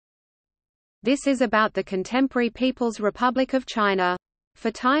This is about the contemporary People's Republic of China. For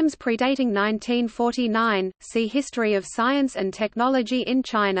times predating 1949, see History of Science and Technology in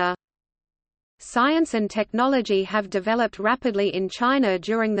China. Science and technology have developed rapidly in China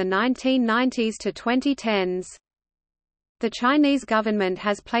during the 1990s to 2010s. The Chinese government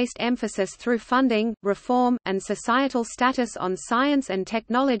has placed emphasis through funding, reform, and societal status on science and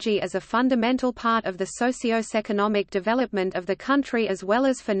technology as a fundamental part of the socio-economic development of the country as well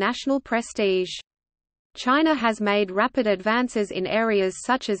as for national prestige. China has made rapid advances in areas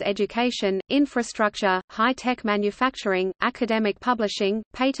such as education, infrastructure, high-tech manufacturing, academic publishing,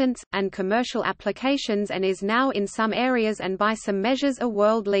 patents, and commercial applications, and is now in some areas and by some measures a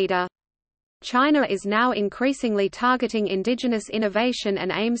world leader. China is now increasingly targeting indigenous innovation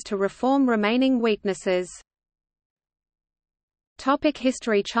and aims to reform remaining weaknesses.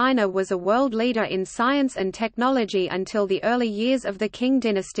 History. China was a world leader in science and technology until the early years of the Qing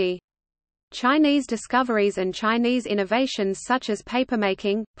dynasty. Chinese discoveries and Chinese innovations such as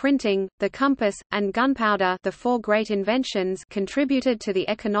papermaking, printing, the compass, and gunpowder, the four great inventions, contributed to the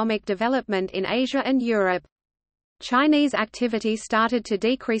economic development in Asia and Europe. Chinese activity started to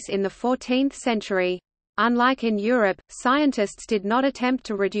decrease in the 14th century. Unlike in Europe, scientists did not attempt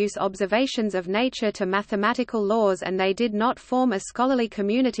to reduce observations of nature to mathematical laws, and they did not form a scholarly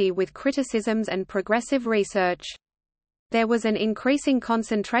community with criticisms and progressive research. There was an increasing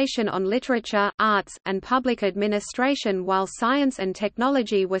concentration on literature, arts, and public administration, while science and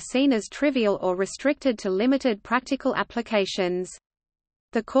technology were seen as trivial or restricted to limited practical applications.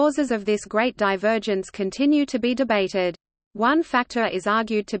 The causes of this great divergence continue to be debated. One factor is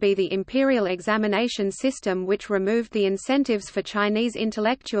argued to be the imperial examination system, which removed the incentives for Chinese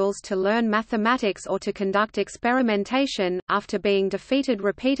intellectuals to learn mathematics or to conduct experimentation. After being defeated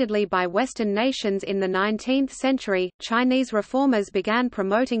repeatedly by Western nations in the 19th century, Chinese reformers began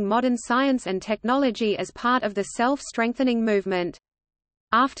promoting modern science and technology as part of the self-strengthening movement.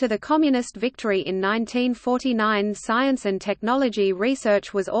 After the Communist victory in 1949, science and technology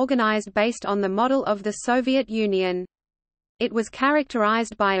research was organized based on the model of the Soviet Union. It was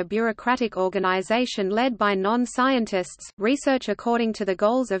characterized by a bureaucratic organization led by non-scientists, research according to the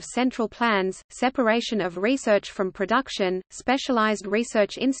goals of central plans, separation of research from production, specialized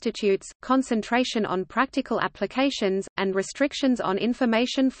research institutes, concentration on practical applications, and restrictions on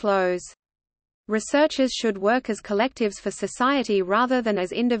information flows. Researchers should work as collectives for society rather than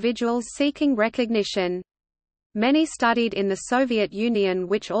as individuals seeking recognition. Many studied in the Soviet Union,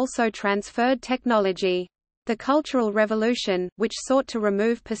 which also transferred technology. The Cultural Revolution, which sought to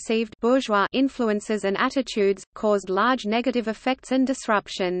remove perceived bourgeois influences and attitudes, caused large negative effects and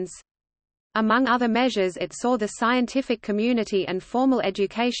disruptions. Among other measures, it saw the scientific community and formal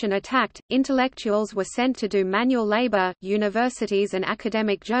education attacked, intellectuals were sent to do manual labor, universities and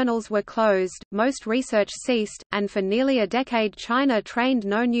academic journals were closed, most research ceased, and for nearly a decade China trained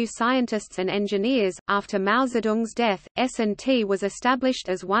no new scientists and engineers. After Mao Zedong's death, S&T was established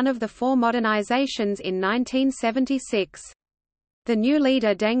as one of the four modernizations in 1976. The new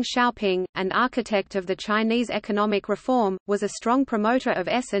leader Deng Xiaoping, an architect of the Chinese economic reform, was a strong promoter of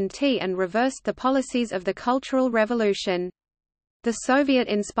S&T and reversed the policies of the Cultural Revolution. The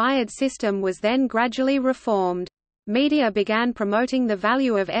Soviet-inspired system was then gradually reformed. Media began promoting the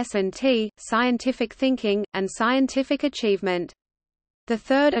value of S&T, scientific thinking, and scientific achievement. The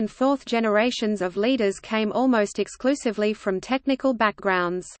third and fourth generations of leaders came almost exclusively from technical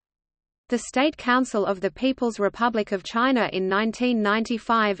backgrounds. The State Council of the People's Republic of China in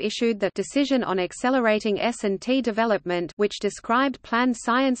 1995 issued the Decision on Accelerating S&T Development, which described planned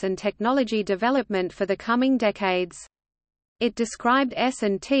science and technology development for the coming decades. It described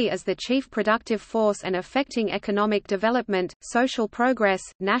S&T as the chief productive force and affecting economic development, social progress,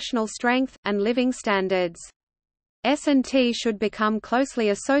 national strength, and living standards. S&T should become closely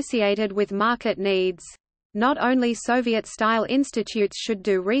associated with market needs. Not only Soviet-style institutes should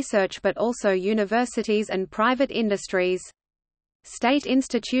do research but also universities and private industries. State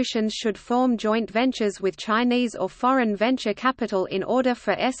institutions should form joint ventures with Chinese or foreign venture capital in order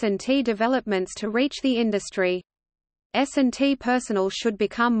for S&T developments to reach the industry. S&T personnel should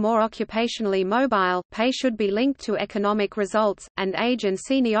become more occupationally mobile, pay should be linked to economic results, and age and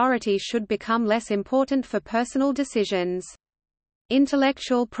seniority should become less important for personal decisions.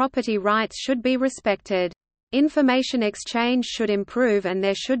 Intellectual property rights should be respected. Information exchange should improve and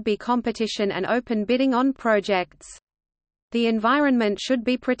there should be competition and open bidding on projects. The environment should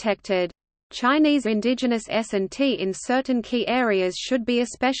be protected. Chinese indigenous S&T in certain key areas should be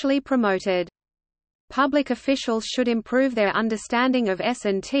especially promoted. Public officials should improve their understanding of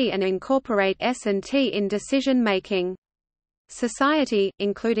S&T and incorporate S&T in decision-making. Society,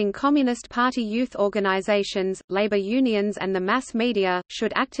 including Communist Party youth organizations, labor unions and the mass media,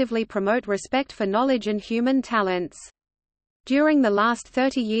 should actively promote respect for knowledge and human talents. During the last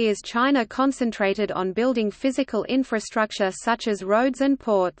 30 years, China concentrated on building physical infrastructure such as roads and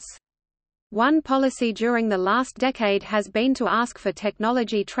ports. One policy during the last decade has been to ask for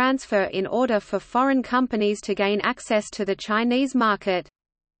technology transfer in order for foreign companies to gain access to the Chinese market.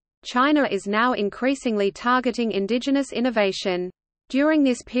 China is now increasingly targeting indigenous innovation. During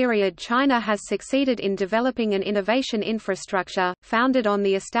this period, China has succeeded in developing an innovation infrastructure, founded on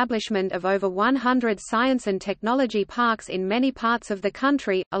the establishment of over 100 science and technology parks in many parts of the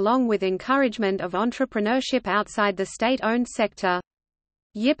country, along with encouragement of entrepreneurship outside the state-owned sector.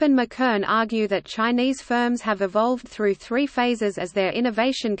 Yip and McKern argue that Chinese firms have evolved through three phases as their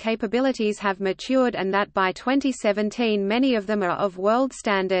innovation capabilities have matured, and that by 2017 many of them are of world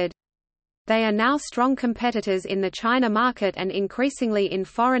standard. They are now strong competitors in the China market and increasingly in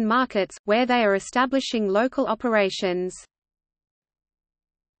foreign markets, where they are establishing local operations.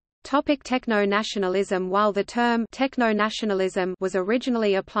 Techno-nationalism. While the term techno-nationalism was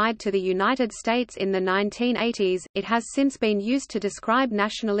originally applied to the United States in the 1980s, it has since been used to describe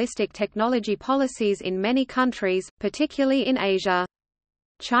nationalistic technology policies in many countries, particularly in Asia.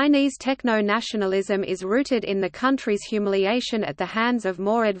 Chinese techno-nationalism is rooted in the country's humiliation at the hands of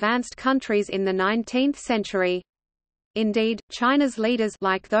more advanced countries in the 19th century. Indeed, China's leaders,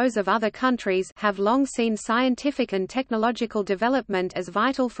 like those of other countries, have long seen scientific and technological development as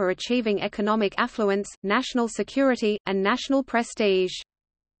vital for achieving economic affluence, national security, and national prestige.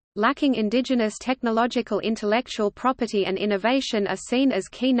 Lacking indigenous technological intellectual property and innovation are seen as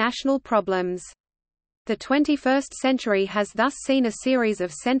key national problems. The 21st century has thus seen a series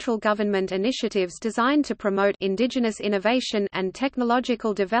of central government initiatives designed to promote indigenous innovation and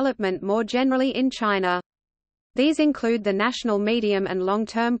technological development more generally in China. These include the National Medium and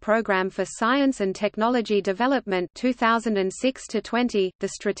Long-Term Program for Science and Technology Development 2006-20, the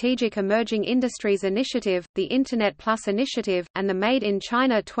Strategic Emerging Industries Initiative, the Internet Plus Initiative, and the Made in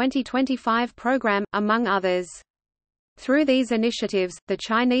China 2025 program, among others. Through these initiatives, the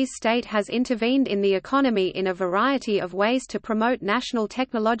Chinese state has intervened in the economy in a variety of ways to promote national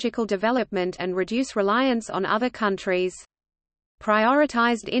technological development and reduce reliance on other countries.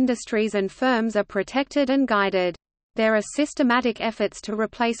 Prioritized industries and firms are protected and guided. There are systematic efforts to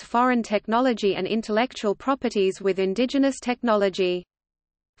replace foreign technology and intellectual properties with indigenous technology.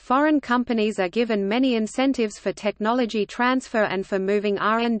 Foreign companies are given many incentives for technology transfer and for moving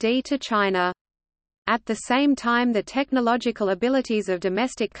R&D to China. At the same time, the technological abilities of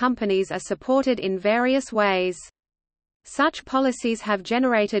domestic companies are supported in various ways. Such policies have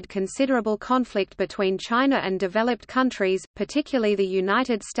generated considerable conflict between China and developed countries, particularly the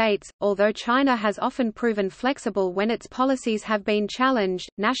United States. Although China has often proven flexible when its policies have been challenged,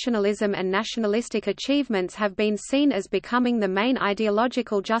 nationalism and nationalistic achievements have been seen as becoming the main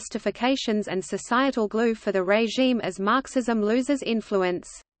ideological justifications and societal glue for the regime as Marxism loses influence.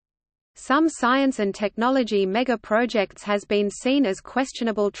 Some science and technology mega-projects has been seen as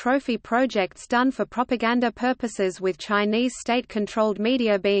questionable trophy projects done for propaganda purposes, with Chinese state-controlled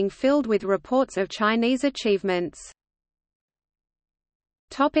media being filled with reports of Chinese achievements.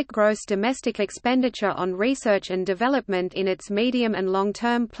 Gross domestic expenditure on research and development. In its medium and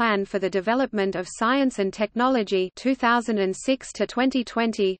long-term plan for the development of science and technology 2006 to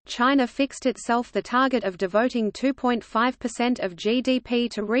 2020, China fixed itself the target of devoting 2.5% of GDP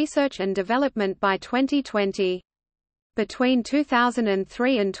to research and development by 2020. Between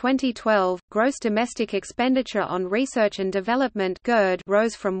 2003 and 2012, gross domestic expenditure on research and development (GERD)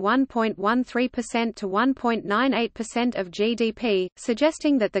 rose from 1.13% to 1.98% of GDP,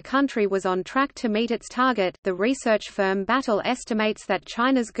 suggesting that the country was on track to meet its target. The research firm Battle estimates that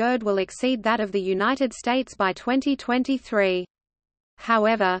China's GERD will exceed that of the United States by 2023.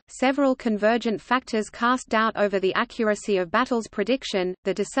 However, several convergent factors cast doubt over the accuracy of Battle's prediction: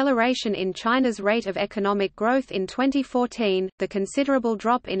 the deceleration in China's rate of economic growth in 2014, the considerable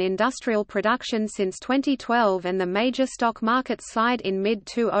drop in industrial production since 2012, and the major stock market slide in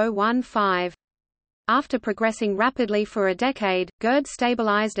mid-2015. After progressing rapidly for a decade, GERD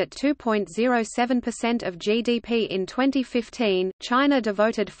stabilized at 2.07% of GDP in 2015. China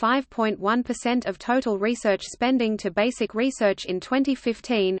devoted 5.1% of total research spending to basic research in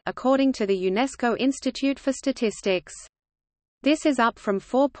 2015, according to the UNESCO Institute for Statistics. This is up from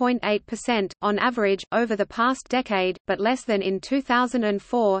 4.8%, on average, over the past decade, but less than in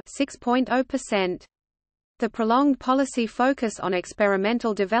 2004 (6.0%). The prolonged policy focus on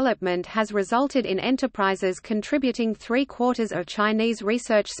experimental development has resulted in enterprises contributing 3/4 of Chinese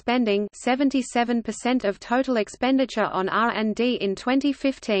research spending, 77% of total expenditure on R&D in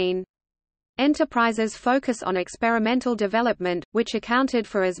 2015. Enterprises focus on experimental development, which accounted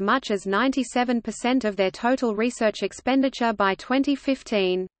for as much as 97% of their total research expenditure by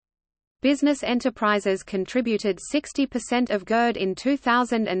 2015. Business enterprises contributed 60% of GERD in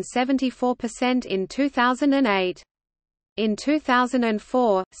 2000 and 74% in 2008. In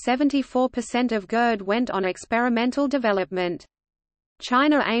 2004, 74% of GERD went on experimental development.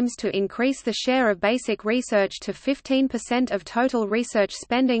 China aims to increase the share of basic research to 15% of total research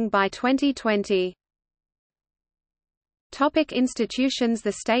spending by 2020. Topic institutions.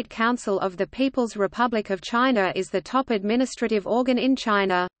 The State Council of the People's Republic of China is the top administrative organ in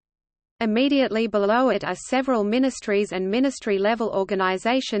China. Immediately below it are several ministries and ministry-level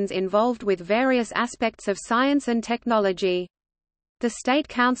organizations involved with various aspects of science and technology. The State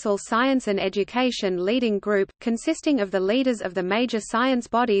Council Science and Education Leading Group, consisting of the leaders of the major science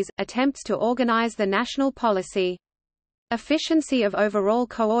bodies, attempts to organize the national policy. Efficiency of overall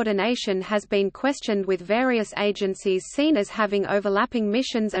coordination has been questioned, with various agencies seen as having overlapping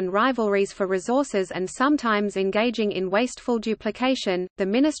missions and rivalries for resources and sometimes engaging in wasteful duplication. The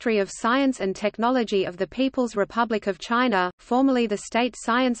Ministry of Science and Technology of the People's Republic of China, formerly the State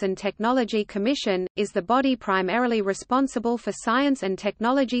Science and Technology Commission, is the body primarily responsible for science and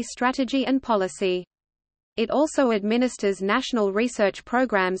technology strategy and policy. It also administers national research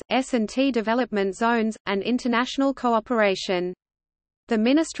programs, S&T development zones, and international cooperation. The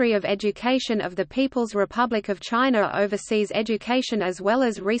Ministry of Education of the People's Republic of China oversees education as well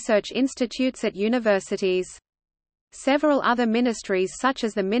as research institutes at universities. Several other ministries, such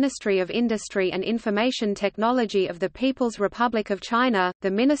as the Ministry of Industry and Information Technology of the People's Republic of China,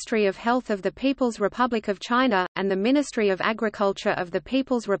 the Ministry of Health of the People's Republic of China, and the Ministry of Agriculture of the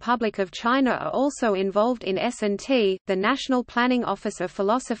People's Republic of China are also involved in S&T. The National Planning Office of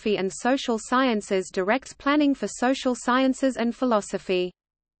Philosophy and Social Sciences directs planning for social sciences and philosophy.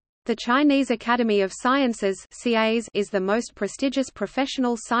 The Chinese Academy of Sciences is the most prestigious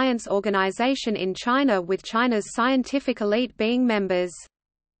professional science organization in China, with China's scientific elite being members.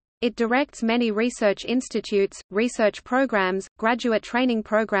 It directs many research institutes, research programs, graduate training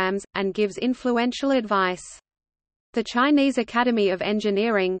programs, and gives influential advice. The Chinese Academy of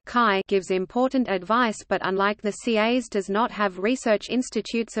Engineering gives important advice, but unlike the CAs does not have research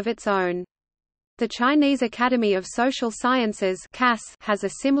institutes of its own. The Chinese Academy of Social Sciences has a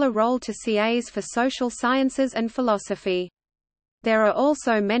similar role to CAs for social sciences and philosophy. There are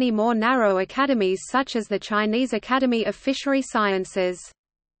also many more narrow academies, such as the Chinese Academy of Fishery Sciences.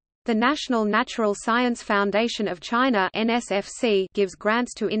 The National Natural Science Foundation of China (NSFC) gives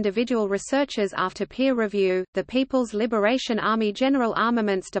grants to individual researchers after peer review. The People's Liberation Army General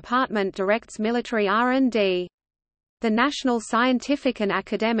Armaments Department directs military R&D. The national scientific and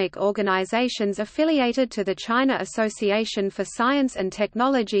academic organizations affiliated to the China Association for Science and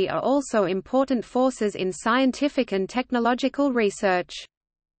Technology are also important forces in scientific and technological research.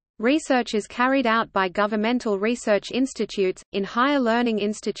 Research is carried out by governmental research institutes, in higher learning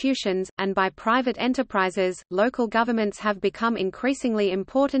institutions, and by private enterprises. Local governments have become increasingly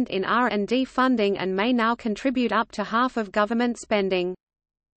important in R&D funding and may now contribute up to half of government spending.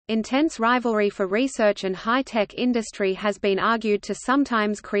 Intense rivalry for research and high-tech industry has been argued to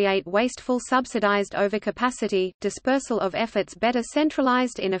sometimes create wasteful subsidized overcapacity, dispersal of efforts better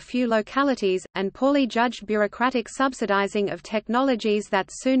centralized in a few localities, and poorly judged bureaucratic subsidizing of technologies that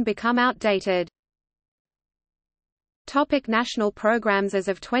soon become outdated. Topic: National programs. As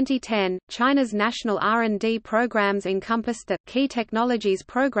of 2010, China's national R&D programs encompassed the Key Technologies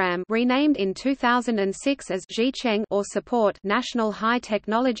Program, renamed in 2006 as Xicheng or Support, National High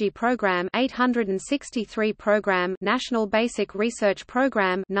Technology Program 863 Program, National Basic Research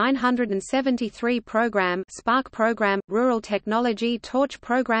Program 973 Program, Spark Program, Rural Technology Torch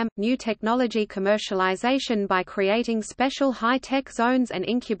Program, New Technology Commercialization by creating special high-tech zones and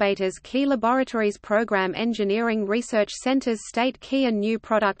incubators, Key Laboratories Program, Engineering Research Centers, State Key and New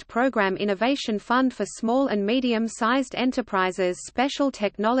Product Program, Innovation Fund for Small and Medium-Sized Enterprises, Special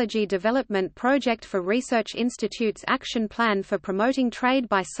Technology Development Project for Research Institutes, Action Plan for Promoting Trade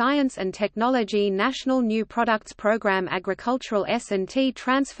by Science and Technology, National New Products Program, Agricultural S&T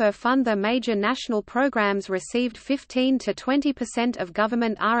Transfer Fund. The major national programs received 15 to 20% of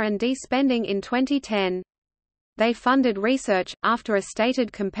government R&D spending in 2010. They funded research, after a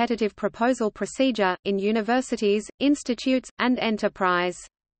stated competitive proposal procedure, in universities, institutes, and enterprise.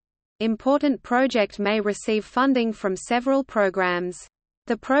 Important project may receive funding from several programs.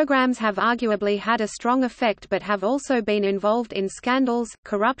 The programs have arguably had a strong effect but have also been involved in scandals,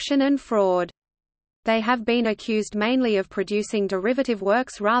 corruption and fraud. They have been accused mainly of producing derivative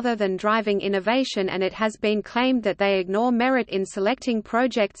works rather than driving innovation, and it has been claimed that they ignore merit in selecting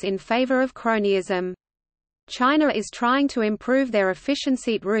projects in favor of cronyism. China is trying to improve their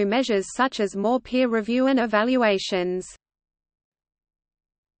efficiency through measures such as more peer review and evaluations.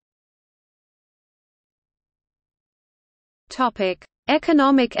 Topic: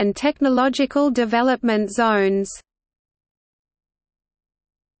 Economic and technological development zones.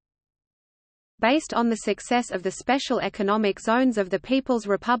 Based on the success of the special economic zones of the People's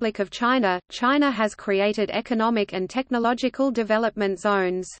Republic of China, China has created economic and technological development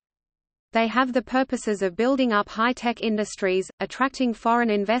zones. They have the purposes of building up high-tech industries, attracting foreign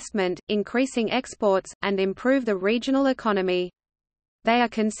investment, increasing exports, and improve the regional economy. They are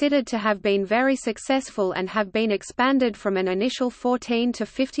considered to have been very successful and have been expanded from an initial 14 to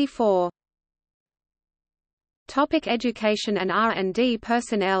 54. Education and R&D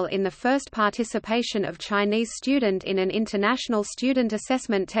personnel. In the first participation of Chinese student in an international student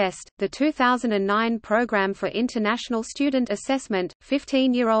assessment test, the 2009 Program for International Student Assessment,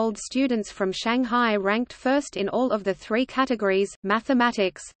 15-year-old students from Shanghai ranked first in all of the three categories: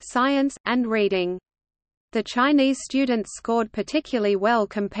 mathematics, science, and reading. The Chinese students scored particularly well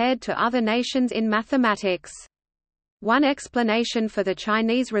compared to other nations in mathematics. One explanation for the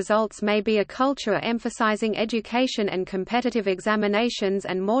Chinese results may be a culture emphasizing education and competitive examinations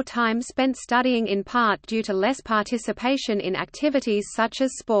and more time spent studying, in part due to less participation in activities such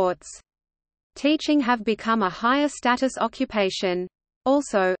as sports. Teaching have become a higher status occupation.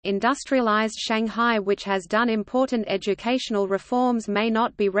 Also, industrialized Shanghai, which has done important educational reforms, may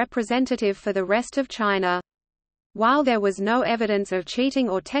not be representative for the rest of China. While there was no evidence of cheating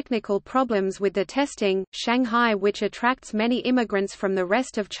or technical problems with the testing, Shanghai, which attracts many immigrants from the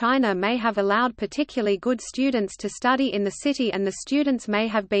rest of China, may have allowed particularly good students to study in the city, and the students may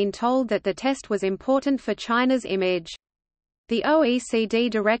have been told that the test was important for China's image. The OECD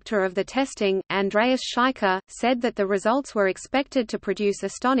director of the testing, Andreas Scheicher, said that the results were expected to produce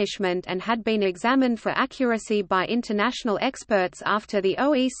astonishment and had been examined for accuracy by international experts after the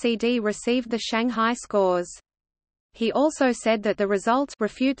OECD received the Shanghai scores. He also said that the results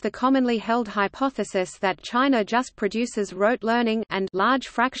refute the commonly held hypothesis that China just produces rote learning, and large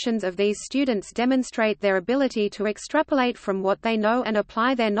fractions of these students demonstrate their ability to extrapolate from what they know and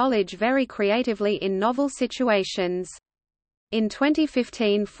apply their knowledge very creatively in novel situations. In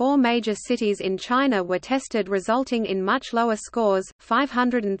 2015, 4 major cities in China were tested, resulting in much lower scores: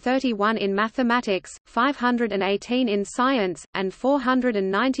 531 in mathematics, 518 in science, and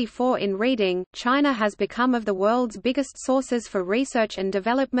 494 in reading. China has become of the world's biggest sources for research and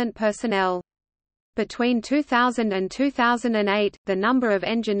development personnel. Between 2000 and 2008, the number of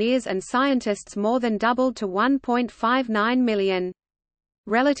engineers and scientists more than doubled to 1.59 million.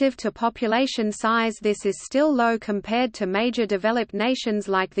 Relative to population size, this is still low compared to major developed nations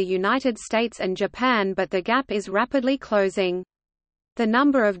like the United States and Japan, but the gap is rapidly closing. The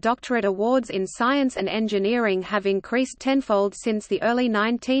number of doctorate awards in science and engineering have increased tenfold since the early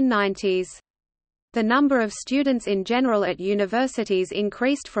 1990s. The number of students in general at universities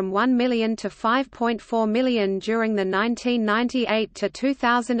increased from 1 million to 5.4 million during the 1998 to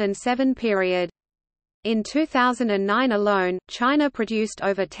 2007 period. In 2009 alone, China produced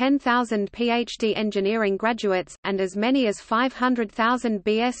over 10,000 PhD engineering graduates, and as many as 500,000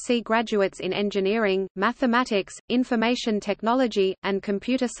 BSc graduates in engineering, mathematics, information technology, and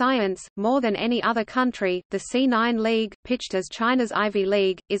computer science, more than any other country. The C9 League, pitched as China's Ivy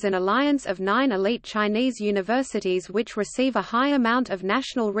League, is an alliance of 9 elite Chinese universities which receive a high amount of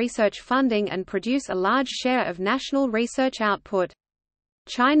national research funding and produce a large share of national research output.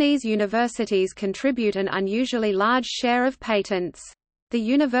 Chinese universities contribute an unusually large share of patents. The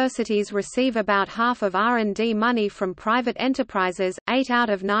universities receive about half of R&D money from private enterprises. 8 out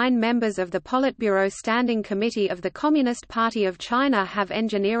of 9 members of the Politburo Standing Committee of the Communist Party of China have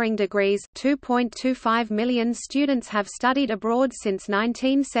engineering degrees. 2.25 million students have studied abroad since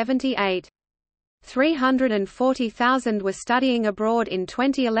 1978. 340,000 were studying abroad in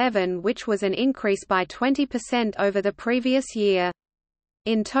 2011, which was an increase by 20% over the previous year.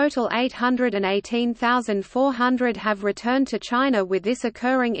 In total, 818,400 have returned to China, with this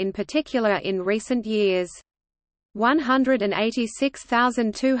occurring in particular in recent years.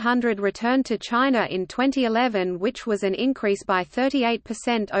 186,200 returned to China in 2011, which was an increase by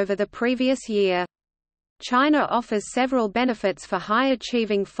 38% over the previous year. China offers several benefits for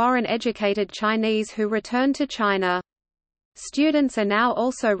high-achieving foreign-educated Chinese who return to China. Students are now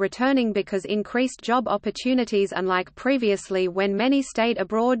also returning because increased job opportunities, unlike previously when many stayed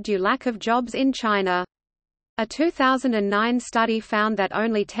abroad due to lack of jobs in China. A 2009 study found that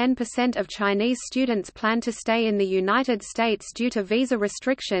only 10% of Chinese students plan to stay in the United States due to visa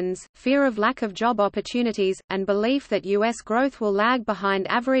restrictions, fear of lack of job opportunities, and belief that U.S. growth will lag behind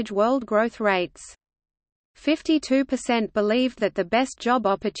average world growth rates. 52% believed that the best job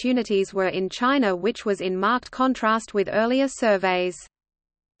opportunities were in China, which was in marked contrast with earlier surveys.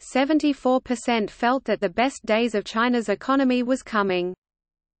 74% felt that the best days of China's economy was coming.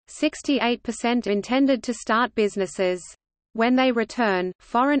 68% intended to start businesses. When they return,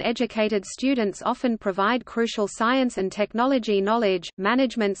 foreign-educated students often provide crucial science and technology knowledge,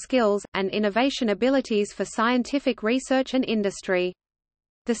 management skills, and innovation abilities for scientific research and industry.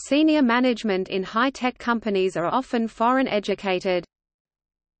 The senior management in high-tech companies are often foreign-educated.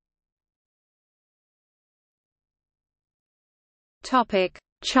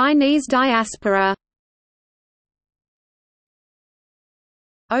 Chinese diaspora.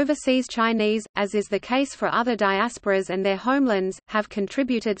 Overseas Chinese, as is the case for other diasporas and their homelands, have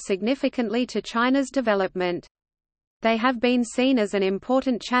contributed significantly to China's development. They have been seen as an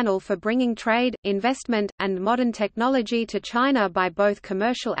important channel for bringing trade, investment, and modern technology to China by both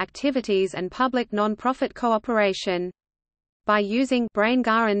commercial activities and public non-profit cooperation. By using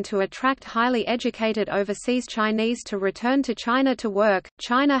brain-garan to attract highly educated overseas Chinese to return to China to work,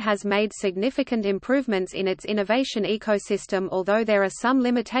 China has made significant improvements in its innovation ecosystem, although there are some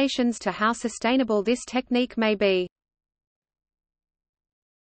limitations to how sustainable this technique may be.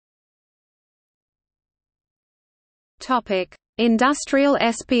 Industrial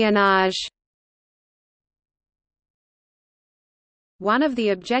espionage. One of the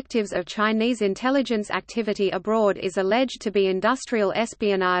objectives of Chinese intelligence activity abroad is alleged to be industrial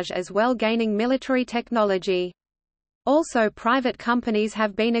espionage, as well gaining military technology. Also, private companies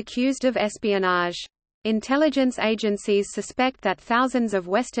have been accused of espionage. Intelligence agencies suspect that thousands of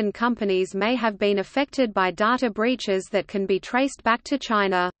Western companies may have been affected by data breaches that can be traced back to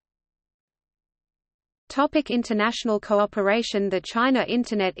China. International cooperation. The China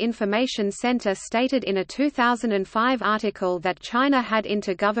Internet Information Center stated in a 2005 article that China had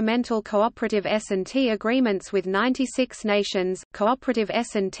intergovernmental cooperative S&T agreements with 96 nations, cooperative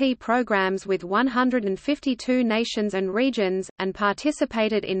S&T programs with 152 nations and regions, and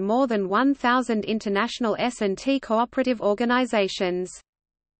participated in more than 1,000 international S&T cooperative organizations.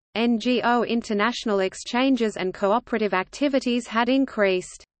 NGO international exchanges and cooperative activities had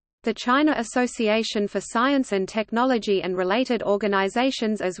increased. The China Association for Science and Technology and related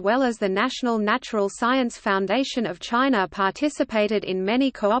organizations, as well as the National Natural Science Foundation of China, participated in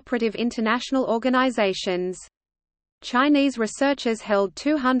many cooperative international organizations. Chinese researchers held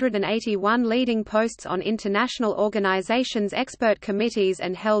 281 leading posts on international organizations' expert committees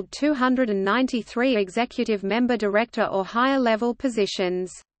and held 293 executive member director or higher level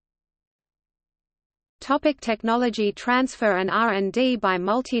positions. Technology transfer and R&D by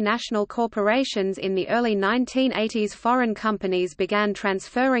multinational corporations. In the early 1980s, foreign companies began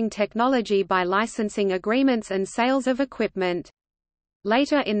transferring technology by licensing agreements and sales of equipment.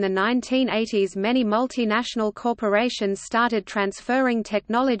 Later in the 1980s, many multinational corporations started transferring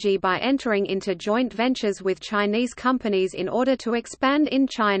technology by entering into joint ventures with Chinese companies in order to expand in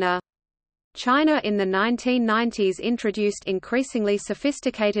China. China in the 1990s introduced increasingly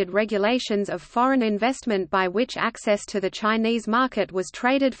sophisticated regulations of foreign investment by which access to the Chinese market was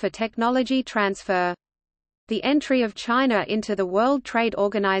traded for technology transfer. The entry of China into the World Trade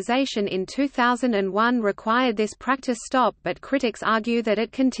Organization in 2001 required this practice stop, but critics argue that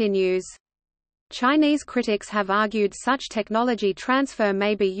it continues. Chinese critics have argued such technology transfer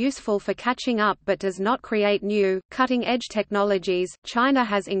may be useful for catching up but does not create new, cutting-edge technologies. China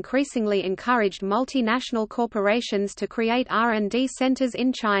has increasingly encouraged multinational corporations to create R&D centers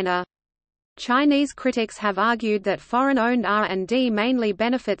in China. Chinese critics have argued that foreign-owned R&D mainly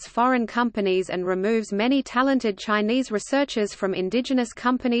benefits foreign companies and removes many talented Chinese researchers from indigenous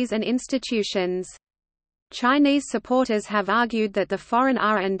companies and institutions. Chinese supporters have argued that the foreign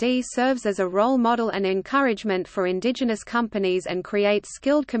R&D serves as a role model and encouragement for indigenous companies and creates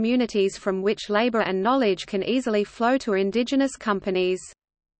skilled communities from which labor and knowledge can easily flow to indigenous companies.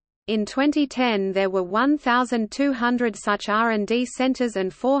 In 2010 there were 1,200 such R&D centers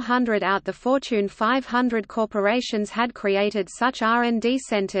and 400 out the Fortune 500 corporations had created such R&D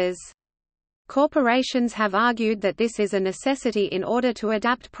centers. Corporations have argued that this is a necessity in order to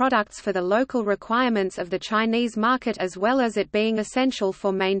adapt products for the local requirements of the Chinese market, as well as it being essential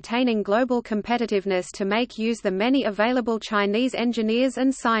for maintaining global competitiveness to make use the many available Chinese engineers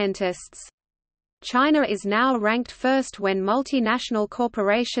and scientists. China is now ranked first when multinational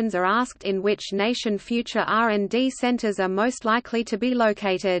corporations are asked in which nation future R&D centers are most likely to be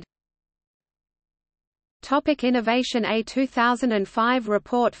located. Innovation. A 2005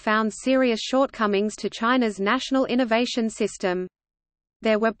 report found serious shortcomings to China's national innovation system.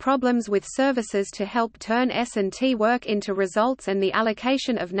 There were problems with services to help turn S&T work into results, and the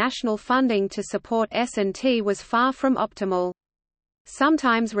allocation of national funding to support S&T was far from optimal.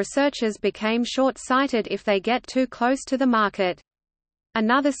 Sometimes researchers became short-sighted if they get too close to the market.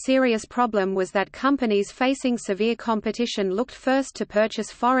 Another serious problem was that companies facing severe competition looked first to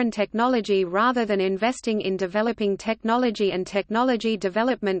purchase foreign technology rather than investing in developing technology and technology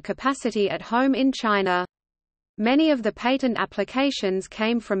development capacity at home in China. Many of the patent applications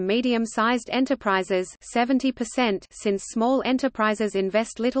came from medium-sized enterprises 70%, since small enterprises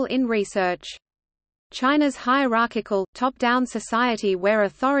invest little in research. China's hierarchical, top-down society where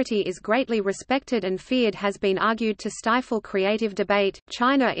authority is greatly respected and feared has been argued to stifle creative debate.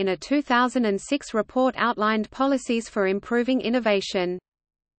 China in a 2006 report outlined policies for improving innovation.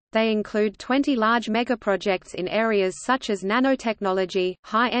 They include 20 large megaprojects in areas such as nanotechnology,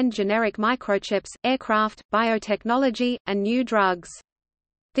 high-end generic microchips, aircraft, biotechnology, and new drugs.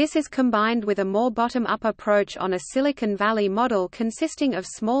 This is combined with a more bottom-up approach on a Silicon Valley model consisting of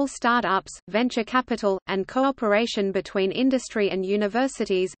small start-ups, venture capital, and cooperation between industry and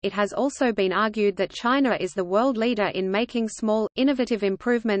universities. It has also been argued that China is the world leader in making small, innovative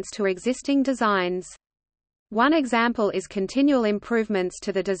improvements to existing designs. One example is continual improvements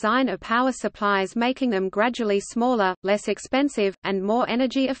to the design of power supplies, making them gradually smaller, less expensive, and more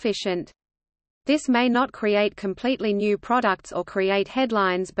energy efficient. This may not create completely new products or create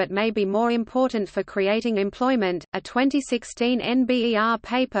headlines, but may be more important for creating employment. A 2016 NBER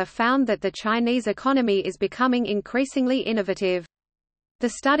paper found that the Chinese economy is becoming increasingly innovative. The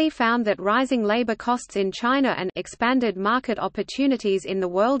study found that rising labor costs in China and expanded market opportunities in the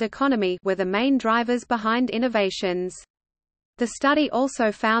world economy were the main drivers behind innovations. The study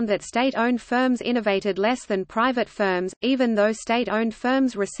also found that state-owned firms innovated less than private firms, even though state-owned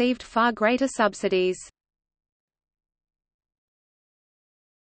firms received far greater subsidies.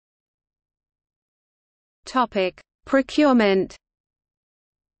 Procurement.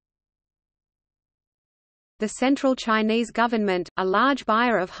 The Central Chinese government, a large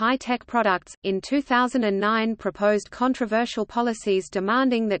buyer of high-tech products, in 2009 proposed controversial policies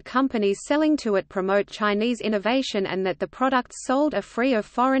demanding that companies selling to it promote Chinese innovation and that the products sold are free of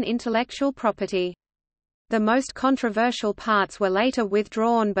foreign intellectual property. The most controversial parts were later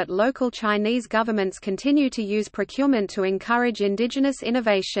withdrawn, but local Chinese governments continue to use procurement to encourage indigenous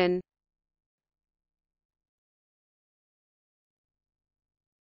innovation.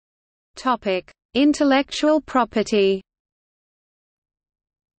 Intellectual property.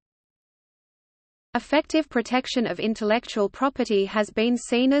 Effective protection of intellectual property has been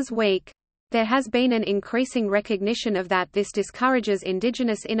seen as weak. There has been an increasing recognition of that this discourages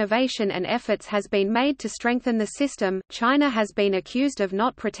indigenous innovation, and efforts has been made to strengthen the system. China has been accused of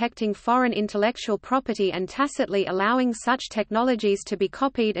not protecting foreign intellectual property and tacitly allowing such technologies to be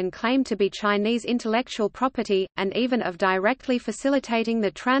copied and claimed to be Chinese intellectual property, and even of directly facilitating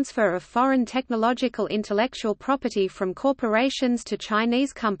the transfer of foreign technological intellectual property from corporations to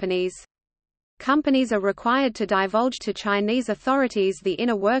Chinese companies. Companies are required to divulge to Chinese authorities the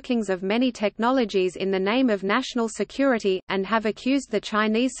inner workings of many technologies in the name of national security, and have accused the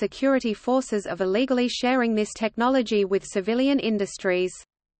Chinese security forces of illegally sharing this technology with civilian industries.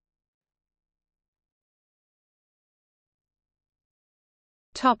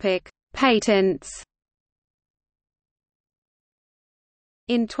 Patents.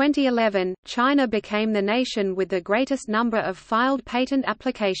 In 2011, China became the nation with the greatest number of filed patent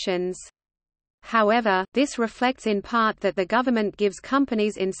applications. However, this reflects in part that the government gives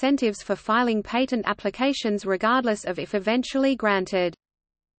companies incentives for filing patent applications regardless of if eventually granted.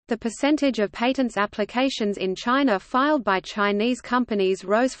 The percentage of patents applications in China filed by Chinese companies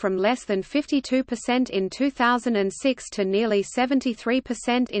rose from less than 52% in 2006 to nearly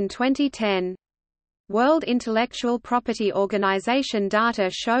 73% in 2010. World Intellectual Property Organization data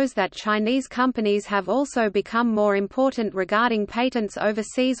shows that Chinese companies have also become more important regarding patents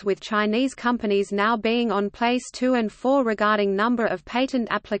overseas, with Chinese companies now being on place 2 and 4 regarding number of patent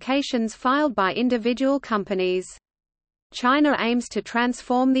applications filed by individual companies. China aims to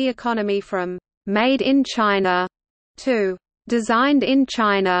transform the economy from "made in China" to "designed in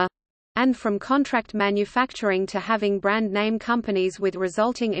China", and from contract manufacturing to having brand name companies with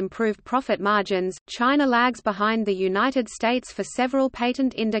resulting improved profit margins. China lags behind the United States for several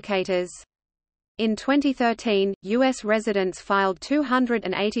patent indicators. In 2013, U.S. residents filed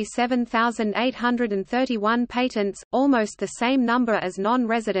 287,831 patents, almost the same number as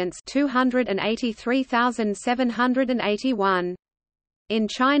non-residents, 283,781. In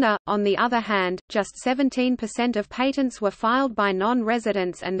China, on the other hand, just 17% of patents were filed by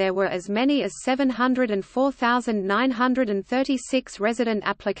non-residents, and there were as many as 704,936 resident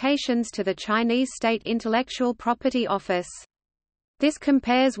applications to the Chinese State Intellectual Property Office. This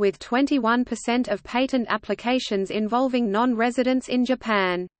compares with 21% of patent applications involving non-residents in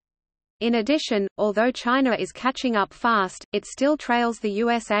Japan. In addition, although China is catching up fast, it still trails the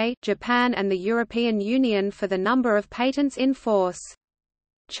USA, Japan and the European Union for the number of patents in force.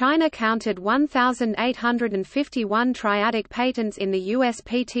 China counted 1,851 triadic patents in the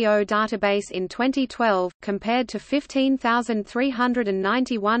USPTO database in 2012, compared to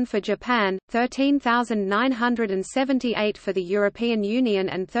 15,391 for Japan, 13,978 for the European Union,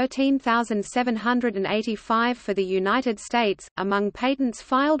 and 13,785 for the United States. Among patents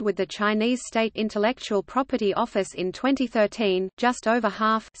filed with the Chinese State Intellectual Property Office in 2013, just over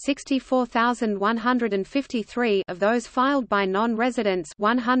half, 64,153 of those filed by non-residents,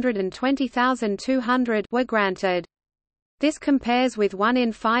 120,200 were granted. This compares with 1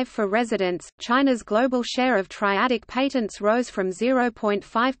 in 5 for residents. China's global share of triadic patents rose from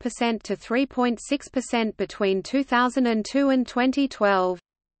 0.5% to 3.6% between 2002 and 2012.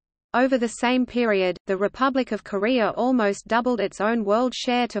 Over the same period, the Republic of Korea almost doubled its own world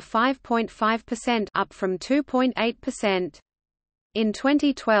share to 5.5%, up from 2.8%. In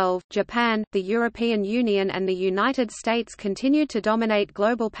 2012, Japan, the European Union and the United States continued to dominate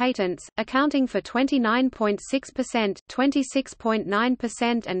global patents, accounting for 29.6%,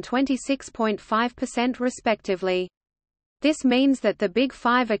 26.9% and 26.5% respectively. This means that the Big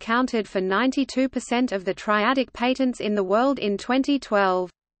Five accounted for 92% of the triadic patents in the world in 2012.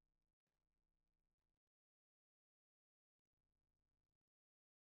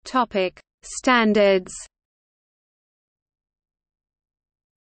 Standards.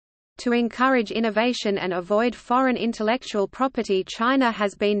 To encourage innovation and avoid foreign intellectual property, China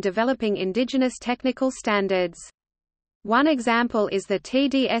has been developing indigenous technical standards. One example is the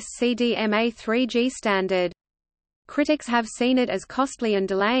TD-SCDMA 3G standard. Critics have seen it as costly and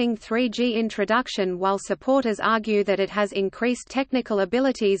delaying 3G introduction, while supporters argue that it has increased technical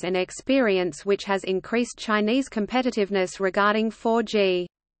abilities and experience, which has increased Chinese competitiveness regarding 4G.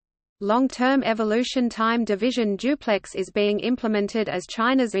 Long-term evolution time division duplex is being implemented as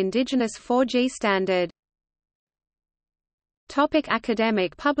China's indigenous 4G standard.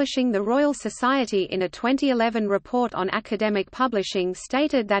 Academic publishing. The Royal Society in a 2011 report on academic publishing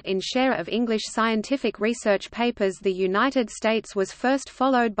stated that in share of English scientific research papers the United States was first,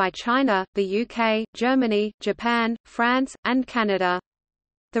 followed by China, the UK, Germany, Japan, France, and Canada.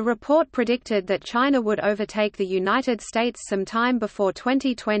 The report predicted that China would overtake the United States sometime before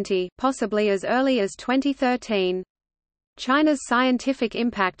 2020, possibly as early as 2013. China's scientific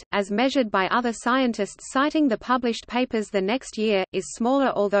impact, as measured by other scientists citing the published papers the next year, is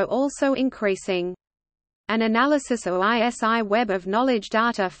smaller although also increasing. An analysis of ISI Web of Knowledge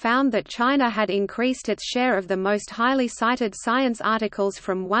data found that China had increased its share of the most highly cited science articles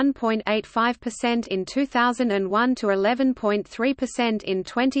from 1.85% in 2001 to 11.3% in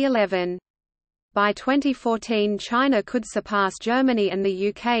 2011. By 2014, China could surpass Germany and the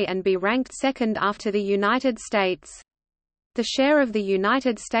UK and be ranked second after the United States. The share of the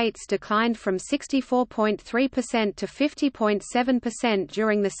United States declined from 64.3% to 50.7%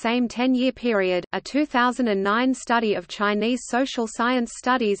 during the same 10-year period. A 2009 study of Chinese social science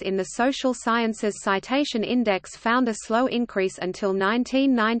studies in the Social Sciences Citation Index found a slow increase until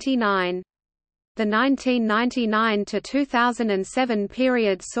 1999. The 1999 to 2007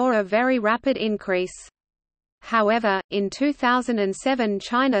 period saw a very rapid increase. However, in 2007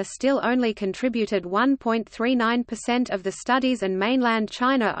 China still only contributed 1.39% of the studies and mainland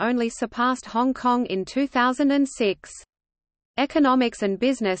China only surpassed Hong Kong in 2006. Economics and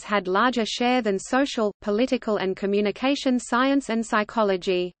business had larger share than social, political and communication science and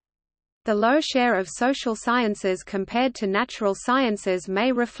psychology. The low share of social sciences compared to natural sciences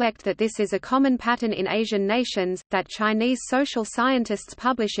may reflect that this is a common pattern in Asian nations, that Chinese social scientists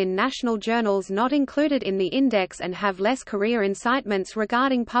publish in national journals not included in the index and have less career incitements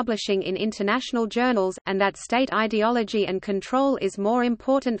regarding publishing in international journals, and that state ideology and control is more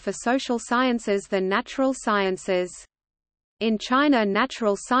important for social sciences than natural sciences. In China,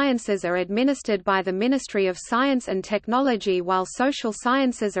 natural sciences are administered by the Ministry of Science and Technology, while social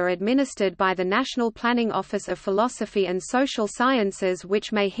sciences are administered by the National Planning Office of Philosophy and Social Sciences,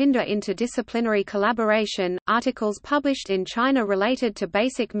 which may hinder interdisciplinary collaboration. Articles published in China related to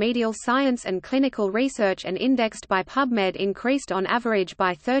basic medical science and clinical research and indexed by PubMed increased on average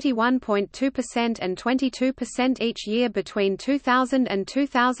by 31.2% and 22% each year between 2000 and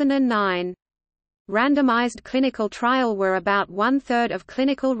 2009. Randomized clinical trial were about one-third of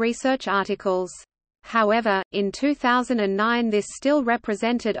clinical research articles. However, in 2009 this still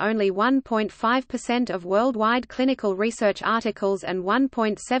represented only 1.5% of worldwide clinical research articles and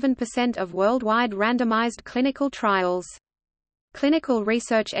 1.7% of worldwide randomized clinical trials. Clinical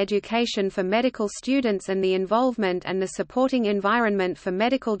research education for medical students and the involvement and the supporting environment for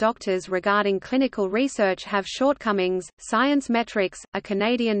medical doctors regarding clinical research have shortcomings. Science Metrics, a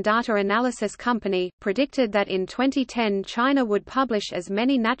Canadian data analysis company, predicted that in 2010 China would publish as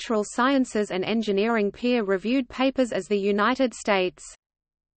many natural sciences and engineering peer-reviewed papers as the United States.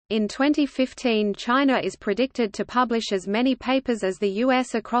 In 2015, China is predicted to publish as many papers as the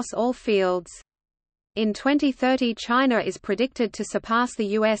US across all fields. In 2030, China is predicted to surpass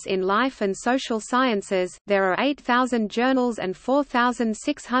the US in life and social sciences. There are 8,000 journals and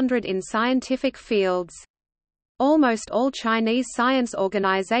 4,600 in scientific fields. Almost all Chinese science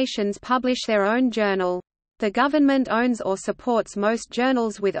organizations publish their own journal. The government owns or supports most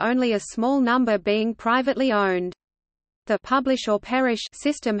journals, with only a small number being privately owned. The publish or perish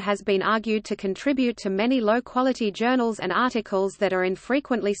system has been argued to contribute to many low-quality journals and articles that are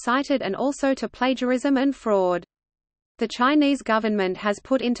infrequently cited, and also to plagiarism and fraud. The Chinese government has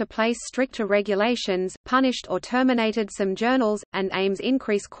put into place stricter regulations, punished or terminated some journals, and aims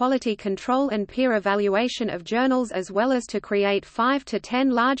increase quality control and peer evaluation of journals, as well as to create 5 to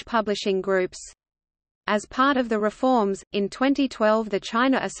 10 large publishing groups. As part of the reforms, in 2012 the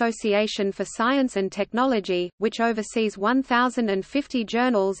China Association for Science and Technology, which oversees 1,050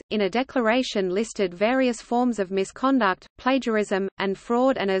 journals, in a declaration listed various forms of misconduct, plagiarism, and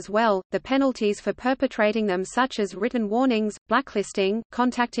fraud, and as well, the penalties for perpetrating them, such as written warnings, blacklisting,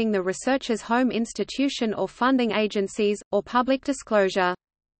 contacting the researcher's home institution or funding agencies, or public disclosure.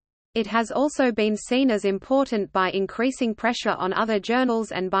 It has also been seen as important by increasing pressure on other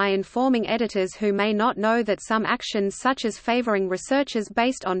journals and by informing editors who may not know that some actions, such as favoring researchers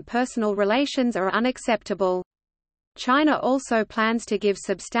based on personal relations, are unacceptable. China also plans to give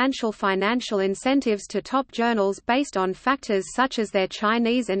substantial financial incentives to top journals based on factors such as their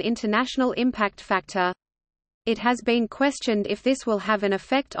Chinese and international impact factor. It has been questioned if this will have an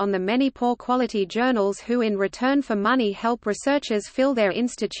effect on the many poor-quality journals who in return for money help researchers fill their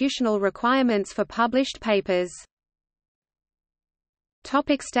institutional requirements for published papers.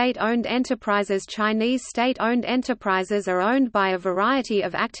 State-owned enterprises. Chinese state-owned enterprises are owned by a variety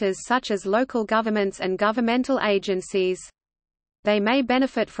of actors such as local governments and governmental agencies. They may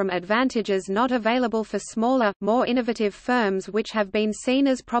benefit from advantages not available for smaller, more innovative firms, which have been seen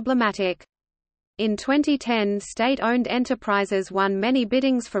as problematic. In 2010, state-owned enterprises won many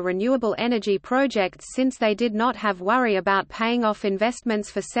biddings for renewable energy projects since they did not have worry about paying off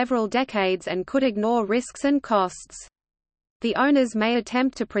investments for several decades and could ignore risks and costs. The owners may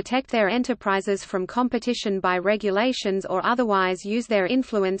attempt to protect their enterprises from competition by regulations or otherwise use their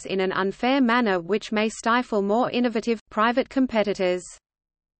influence in an unfair manner, which may stifle more innovative, private competitors.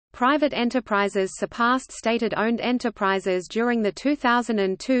 Private enterprises surpassed state-owned enterprises during the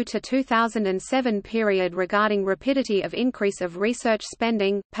 2002 to 2007 period regarding rapidity of increase of research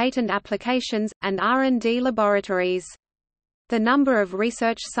spending, patent applications, and R&D laboratories. The number of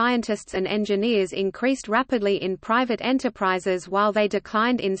research scientists and engineers increased rapidly in private enterprises while they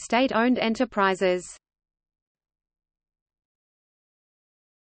declined in state-owned enterprises.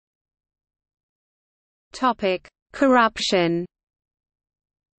 Corruption.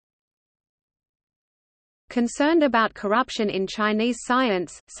 Concerned about corruption in Chinese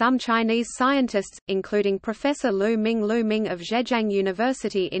science, some Chinese scientists, including Professor Lu Ming of Zhejiang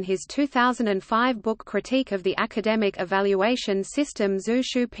University in his 2005 book Critique of the Academic Evaluation System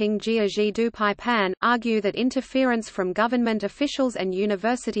Zushu Ping Jia Ji Du Pai Pan, argue that interference from government officials and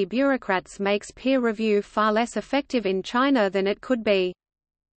university bureaucrats makes peer review far less effective in China than it could be.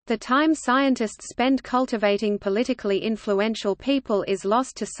 The time scientists spend cultivating politically influential people is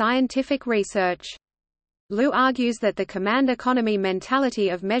lost to scientific research. Lu argues that the command economy mentality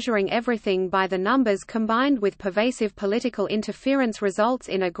of measuring everything by the numbers combined with pervasive political interference results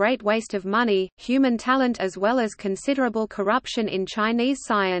in a great waste of money, human talent, as well as considerable corruption in Chinese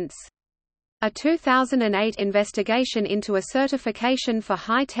science. A 2008 investigation into a certification for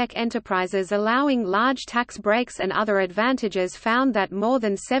high-tech enterprises allowing large tax breaks and other advantages found that more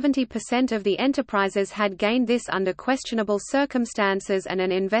than 70% of the enterprises had gained this under questionable circumstances, and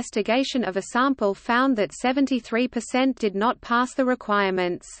an investigation of a sample found that 73% did not pass the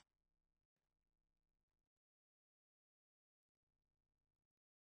requirements.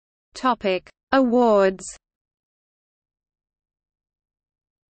 Awards.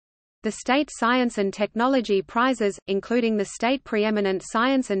 The State Science and Technology Prizes, including the State Preeminent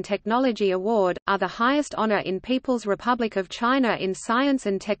Science and Technology Award, are the highest honor in People's Republic of China in science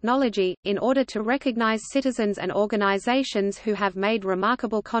and technology, in order to recognize citizens and organizations who have made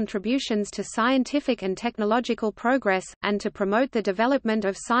remarkable contributions to scientific and technological progress, and to promote the development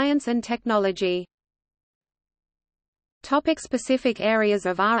of science and technology. Specific areas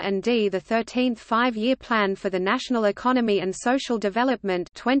of R&D. The 13th Five-Year Plan for the National Economy and Social Development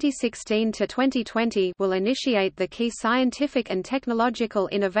 2016–2020 will initiate the key Scientific and Technological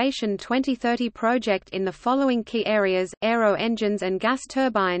Innovation 2030 project in the following key areas: aero engines and gas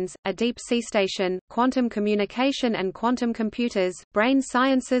turbines, a deep-sea station, quantum communication and quantum computers, brain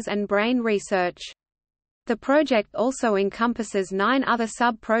sciences and brain research. The project also encompasses 9 other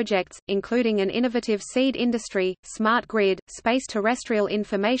sub-projects, including an innovative seed industry, smart grid, space terrestrial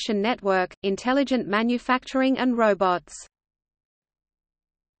information network, intelligent manufacturing and robots.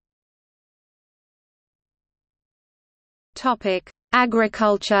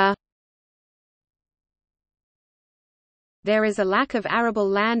 Agriculture. There is a lack of arable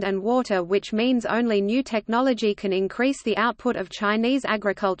land and water, which means only new technology can increase the output of Chinese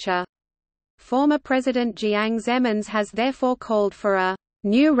agriculture. Former President Jiang Zemin has therefore called for a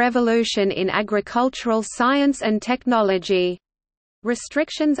new revolution in agricultural science and technology.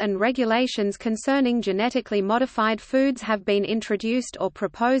 Restrictions and regulations concerning genetically modified foods have been introduced or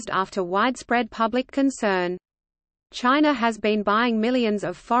proposed after widespread public concern. China has been buying millions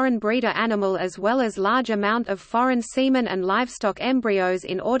of foreign breeder animal as well as large amount of foreign semen and livestock embryos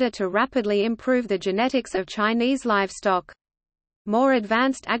in order to rapidly improve the genetics of Chinese livestock. More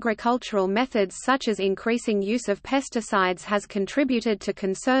advanced agricultural methods such as increasing use of pesticides has contributed to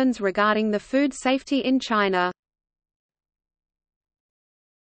concerns regarding the food safety in China.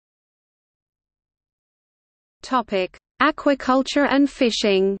 Aquaculture and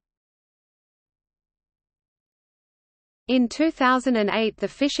fishing. In 2008, the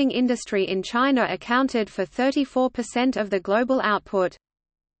fishing industry in China accounted for 34% of the global output.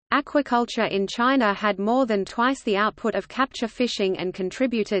 Aquaculture in China had more than twice the output of capture fishing and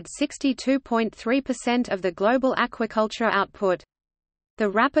contributed 62.3% of the global aquaculture output. The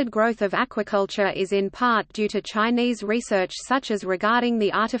rapid growth of aquaculture is in part due to Chinese research such as regarding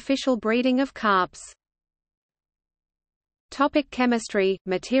the artificial breeding of carps. Chemistry,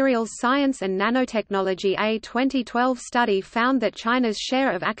 materials science and nanotechnology. A 2012 study found that China's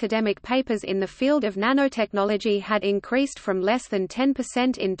share of academic papers in the field of nanotechnology had increased from less than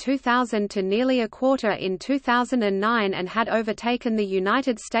 10% in 2000 to nearly a quarter in 2009 and had overtaken the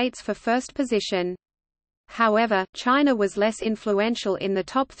United States for first position. However, China was less influential in the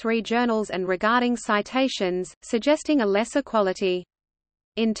top 3 journals and regarding citations, suggesting a lesser quality.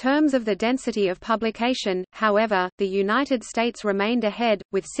 In terms of the density of publication, however, the United States remained ahead,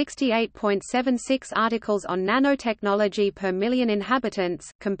 with 68.76 articles on nanotechnology per million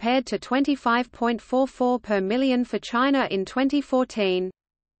inhabitants, compared to 25.44 per million for China in 2014.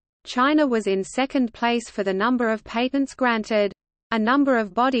 China was in second place for the number of patents granted. A number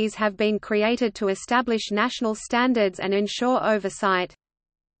of bodies have been created to establish national standards and ensure oversight.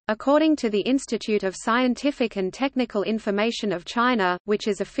 According to the Institute of Scientific and Technical Information of China, which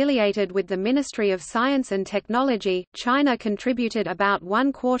is affiliated with the Ministry of Science and Technology, China contributed about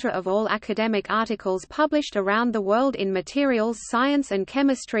 1/4 of all academic articles published around the world in materials science and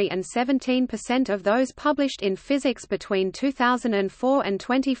chemistry and 17% of those published in physics between 2004 and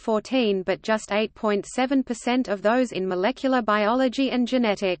 2014, but just 8.7% of those in molecular biology and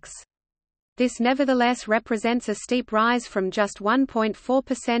genetics. This nevertheless represents a steep rise from just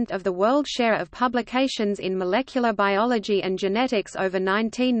 1.4% of the world share of publications in molecular biology and genetics over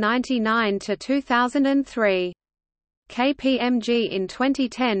 1999 to 2003. KPMG in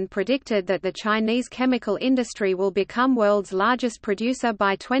 2010 predicted that the Chinese chemical industry will become world's largest producer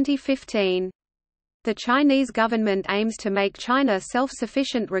by 2015. The Chinese government aims to make China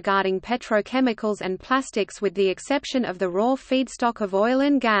self-sufficient regarding petrochemicals and plastics with the exception of the raw feedstock of oil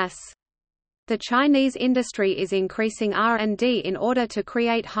and gas. The Chinese industry is increasing R&D in order to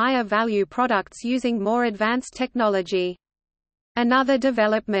create higher value products using more advanced technology. Another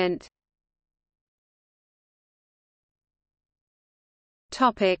development.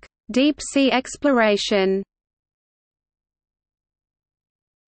 Deep-sea exploration.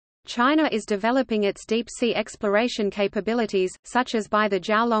 China is developing its deep-sea exploration capabilities, such as by the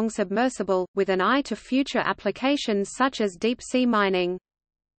Jiaolong submersible, with an eye to future applications such as deep-sea mining.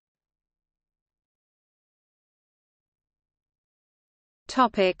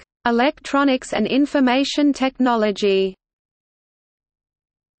 Electronics and information technology.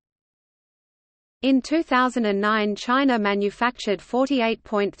 In 2009, China manufactured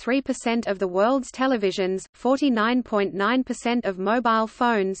 48.3% of the world's televisions, 49.9% of mobile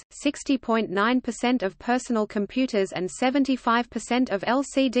phones, 60.9% of personal computers and 75% of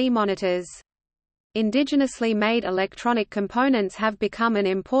LCD monitors. Indigenously made electronic components have become an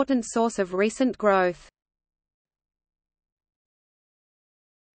important source of recent growth.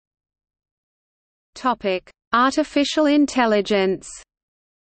 Artificial intelligence.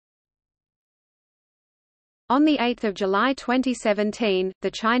 On 8 July 2017,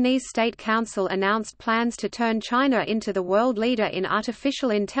 the Chinese State Council announced plans to turn China into the world leader in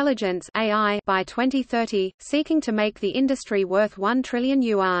artificial intelligence (AI) by 2030, seeking to make the industry worth 1 trillion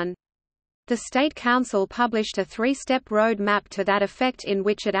yuan. The State Council published a three-step road map to that effect in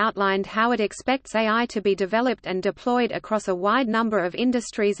which it outlined how it expects AI to be developed and deployed across a wide number of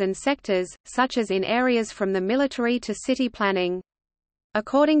industries and sectors, such as in areas from the military to city planning.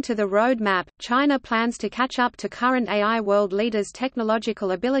 According to the roadmap, China plans to catch up to current AI world leaders'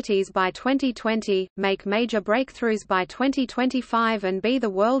 technological abilities by 2020, make major breakthroughs by 2025 and be the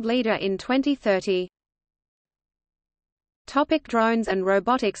world leader in 2030. Drones and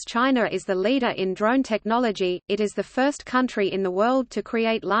robotics. China is the leader in drone technology. It is the first country in the world to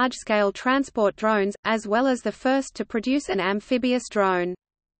create large-scale transport drones, as well as the first to produce an amphibious drone.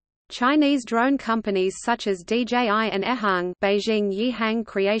 Chinese drone companies such as DJI and Ehang Beijing Yihang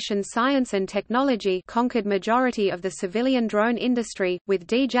Creation Science and Technology conquered majority of the civilian drone industry, with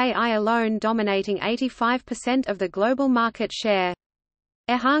DJI alone dominating 85% of the global market share.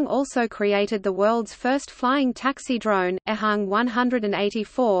 Ehang also created the world's first flying taxi drone, Ehang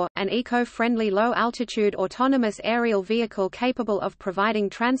 184, an eco-friendly low-altitude autonomous aerial vehicle capable of providing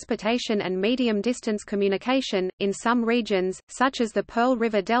transportation and medium-distance communication. In some regions, such as the Pearl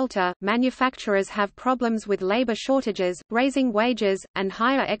River Delta, manufacturers have problems with labor shortages, raising wages, and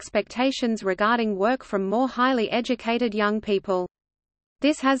higher expectations regarding work from more highly educated young people.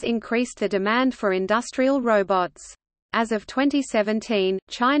 This has increased the demand for industrial robots. As of 2017,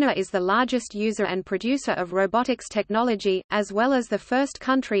 China is the largest user and producer of robotics technology, as well as the first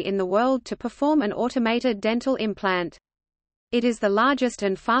country in the world to perform an automated dental implant. It is the largest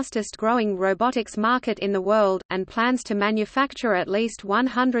and fastest-growing robotics market in the world, and plans to manufacture at least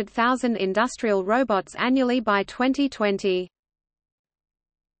 100,000 industrial robots annually by 2020.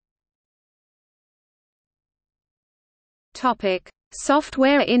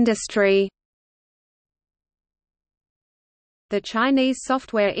 Software industry. The Chinese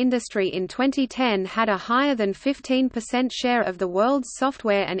software industry in 2010 had a higher than 15% share of the world's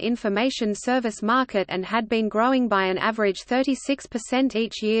software and information service market and had been growing by an average 36%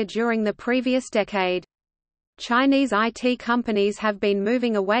 each year during the previous decade. Chinese IT companies have been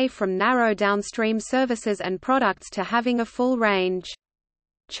moving away from narrow downstream services and products to having a full range.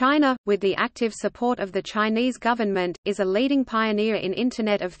 China, with the active support of the Chinese government, is a leading pioneer in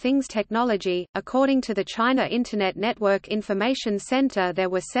Internet of Things technology. According to the China Internet Network Information Center, there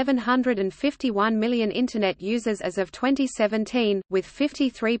were 751 million Internet users as of 2017, with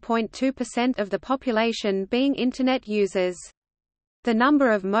 53.2% of the population being Internet users. The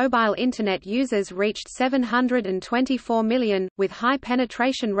number of mobile Internet users reached 724 million, with high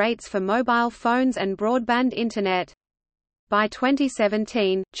penetration rates for mobile phones and broadband Internet. By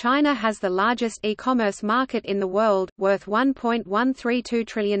 2017, China has the largest e-commerce market in the world, worth $1.132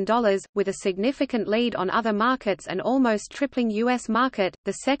 trillion, with a significant lead on other markets and almost tripling U.S. market,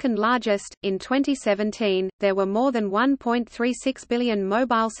 the second largest. In 2017, there were more than 1.36 billion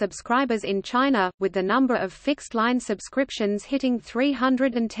mobile subscribers in China, with the number of fixed-line subscriptions hitting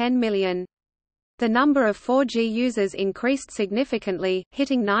 310 million. The number of 4G users increased significantly,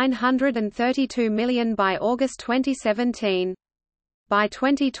 hitting 932 million by August 2017. By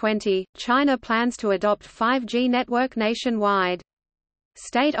 2020, China plans to adopt 5G network nationwide.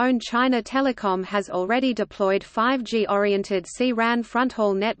 State-owned China Telecom has already deployed 5G-oriented C-RAN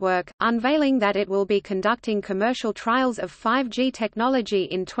fronthaul network, unveiling that it will be conducting commercial trials of 5G technology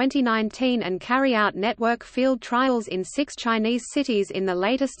in 2019 and carry out network field trials in 6 Chinese cities in the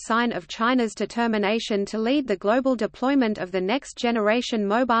latest sign of China's determination to lead the global deployment of the next-generation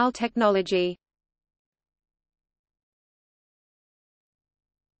mobile technology.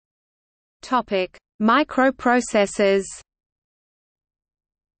 Microprocessors.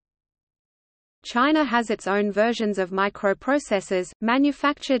 China has its own versions of microprocessors,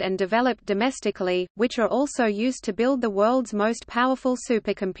 manufactured and developed domestically, which are also used to build the world's most powerful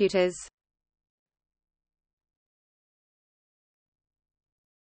supercomputers.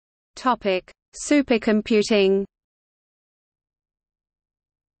 Supercomputing.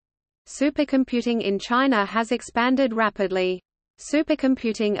 Supercomputing in China has expanded rapidly.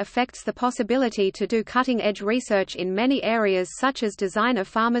 Supercomputing affects the possibility to do cutting-edge research in many areas such as design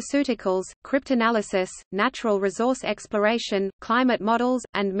of pharmaceuticals, cryptanalysis, natural resource exploration, climate models,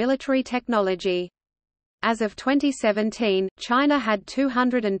 and military technology. As of 2017, China had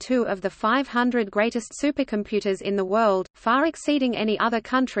 202 of the 500 greatest supercomputers in the world, far exceeding any other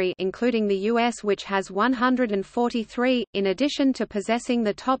country including the US, which has 143, in addition to possessing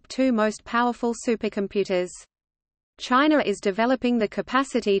the top 2 most powerful supercomputers. China is developing the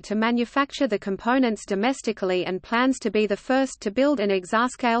capacity to manufacture the components domestically and plans to be the first to build an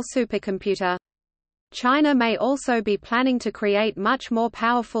exascale supercomputer. China may also be planning to create much more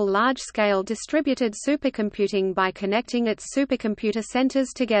powerful large-scale distributed supercomputing by connecting its supercomputer centers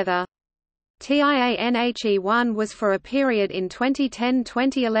together. TIANHE-1 was for a period in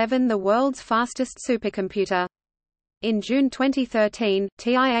 2010–2011 the world's fastest supercomputer. In June 2013,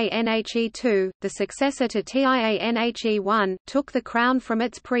 TIANHE-2, the successor to TIANHE-1, took the crown from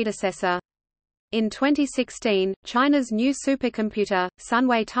its predecessor. In 2016, China's new supercomputer,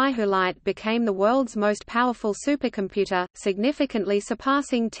 Sunway Taihulite, became the world's most powerful supercomputer, significantly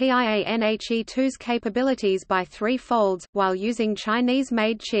surpassing TIANHE-2's capabilities by 3-folds, while using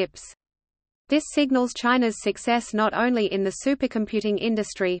Chinese-made chips. This signals China's success not only in the supercomputing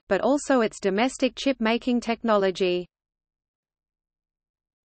industry, but also its domestic chip-making technology.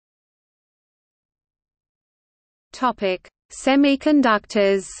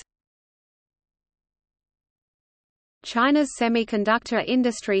 Semiconductors. China's semiconductor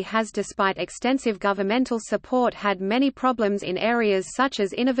industry has, despite extensive governmental support, had many problems in areas such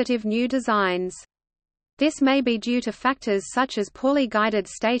as innovative new designs. This may be due to factors such as poorly guided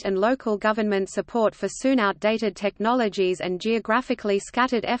state and local government support for soon outdated technologies and geographically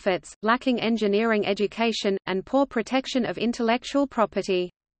scattered efforts, lacking engineering education, and poor protection of intellectual property.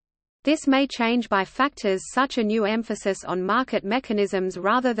 This may change by factors such as a new emphasis on market mechanisms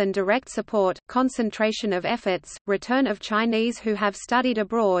rather than direct support, concentration of efforts, return of Chinese who have studied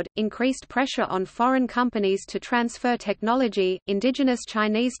abroad, increased pressure on foreign companies to transfer technology, indigenous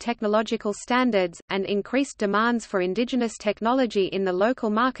Chinese technological standards, and increased demands for indigenous technology in the local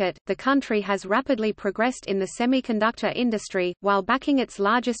market. The country has rapidly progressed in the semiconductor industry, while backing its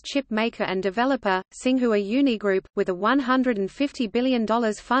largest chip maker and developer, Tsinghua Unigroup, with a $150 billion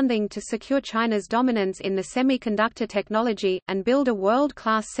funding to secure China's dominance in the semiconductor technology, and build a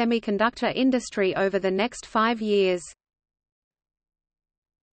world-class semiconductor industry over the next 5 years.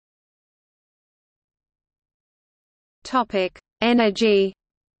 Energy.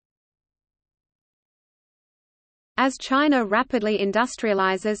 As China rapidly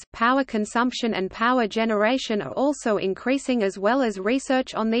industrializes, power consumption and power generation are also increasing, as well as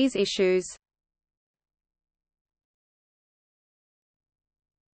research on these issues.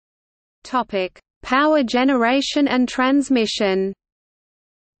 Power generation and transmission.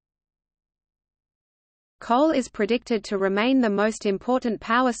 Coal is predicted to remain the most important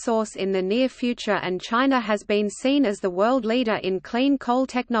power source in the near future, and China has been seen as the world leader in clean coal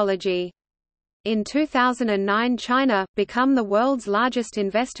technology. In 2009, China became the world's largest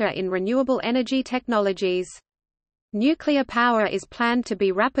investor in renewable energy technologies. Nuclear power is planned to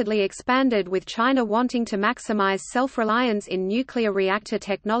be rapidly expanded, with China wanting to maximize self-reliance in nuclear reactor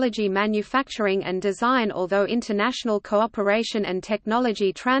technology manufacturing and design, although international cooperation and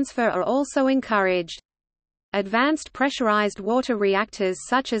technology transfer are also encouraged. Advanced pressurized water reactors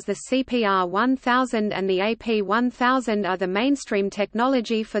such as the CPR-1000 and the AP-1000 are the mainstream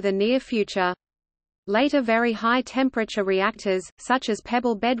technology for the near future. Later very high-temperature reactors, such as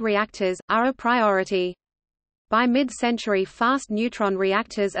pebble bed reactors, are a priority. By mid-century, fast neutron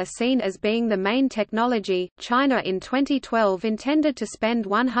reactors are seen as being the main technology. China in 2012 intended to spend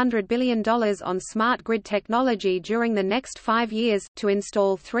 $100 billion on smart grid technology during the next 5 years, to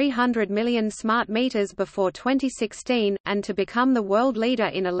install 300 million smart meters before 2016, and to become the world leader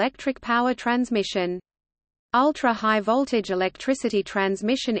in electric power transmission. Ultra-high voltage electricity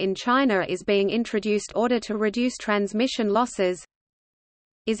transmission in China is being introduced in order to reduce transmission losses.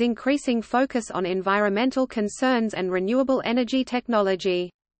 Is increasing focus on environmental concerns and renewable energy technology.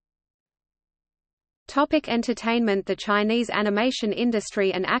 Entertainment. The Chinese animation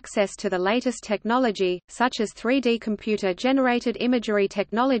industry and access to the latest technology, such as 3D computer-generated imagery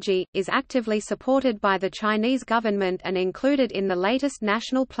technology, is actively supported by the Chinese government and included in the latest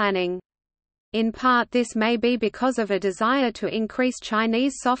national planning. In part this may be because of a desire to increase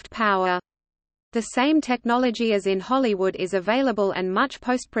Chinese soft power. The same technology as in Hollywood is available and much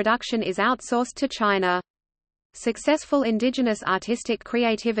post-production is outsourced to China. Successful indigenous artistic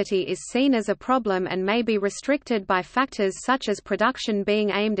creativity is seen as a problem and may be restricted by factors such as production being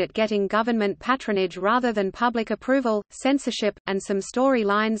aimed at getting government patronage rather than public approval, censorship, and some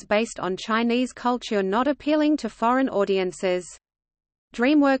storylines based on Chinese culture not appealing to foreign audiences.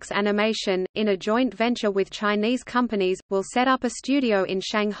 DreamWorks Animation, in a joint venture with Chinese companies, will set up a studio in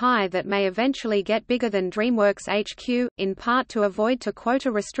Shanghai that may eventually get bigger than DreamWorks HQ, in part to avoid quota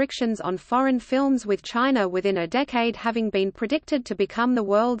restrictions on foreign films, with China within a decade having been predicted to become the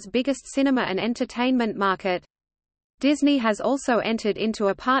world's biggest cinema and entertainment market. Disney has also entered into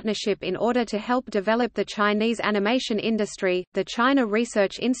a partnership in order to help develop the Chinese animation industry. The China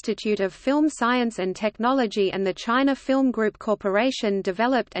Research Institute of Film Science and Technology and the China Film Group Corporation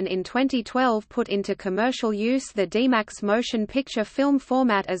developed and in 2012 put into commercial use the DMAX motion picture film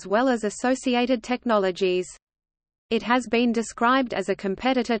format as well as associated technologies. It has been described as a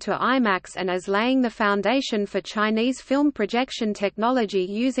competitor to IMAX and as laying the foundation for Chinese film projection technology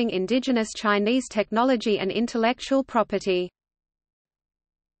using indigenous Chinese technology and intellectual property.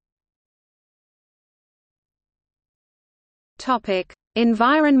 Topic: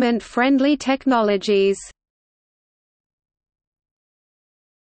 Environment-friendly technologies.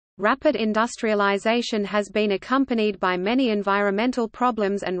 Rapid industrialization has been accompanied by many environmental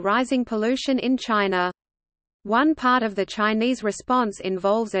problems and rising pollution in China. One part of the Chinese response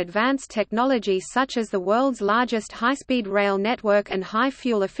involves advanced technology such as the world's largest high-speed rail network and high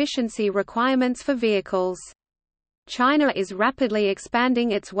fuel efficiency requirements for vehicles. China is rapidly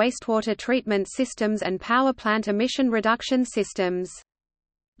expanding its wastewater treatment systems and power plant emission reduction systems.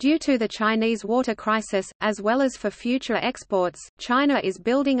 Due to the Chinese water crisis, as well as for future exports, China is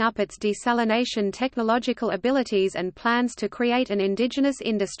building up its desalination technological abilities and plans to create an indigenous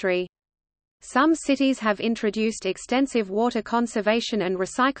industry. Some cities have introduced extensive water conservation and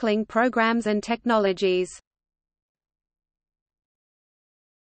recycling programs and technologies.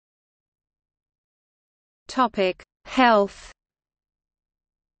 Topic: Health.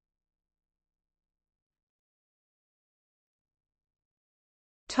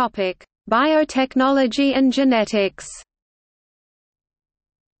 Topic: Biotechnology and genetics.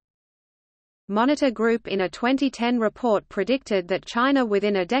 Monitor Group in a 2010 report predicted that China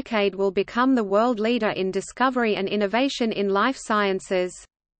within a decade will become the world leader in discovery and innovation in life sciences.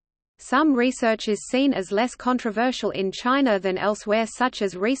 Some research is seen as less controversial in China than elsewhere, such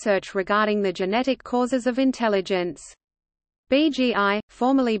as research regarding the genetic causes of intelligence. BGI,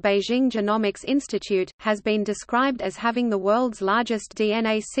 formerly Beijing Genomics Institute, has been described as having the world's largest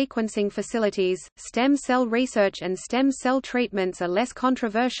DNA sequencing facilities. Stem cell research and stem cell treatments are less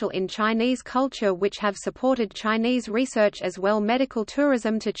controversial in Chinese culture, which have supported Chinese research as well medical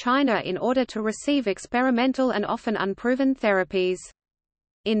tourism to China in order to receive experimental and often unproven therapies.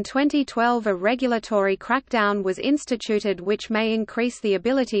 In 2012 a regulatory crackdown was instituted which may increase the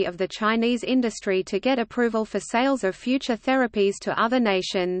ability of the Chinese industry to get approval for sales of future therapies to other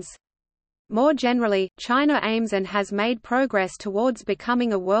nations. More generally, China aims and has made progress towards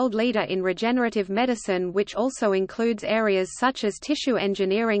becoming a world leader in regenerative medicine, which also includes areas such as tissue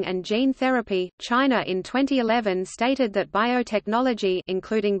engineering and gene therapy. China in 2011 stated that biotechnology,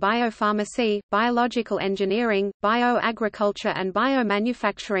 including biopharmacy, biological engineering, bioagriculture, and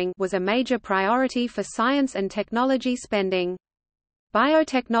biomanufacturing, was a major priority for science and technology spending.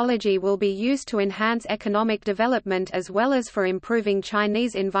 Biotechnology will be used to enhance economic development as well as for improving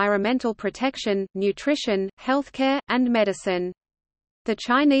Chinese environmental protection, nutrition, healthcare, and medicine. The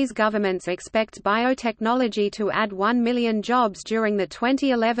Chinese government expects biotechnology to add 1 million jobs during the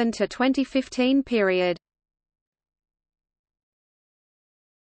 2011 to 2015 period.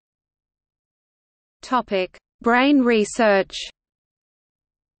 Topic: Brain research.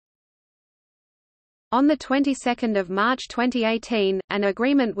 On the 22nd of March 2018, an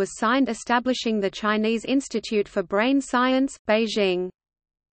agreement was signed establishing the Chinese Institute for Brain Science, Beijing.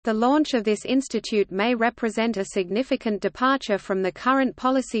 The launch of this institute may represent a significant departure from the current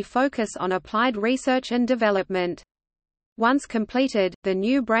policy focus on applied research and development. Once completed, the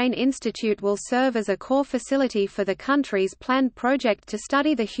new Brain Institute will serve as a core facility for the country's planned project to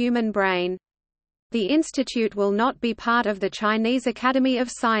study the human brain. The institute will not be part of the Chinese Academy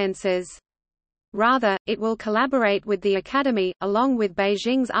of Sciences. Rather, it will collaborate with the Academy, along with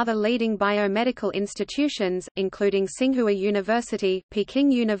Beijing's other leading biomedical institutions, including Tsinghua University,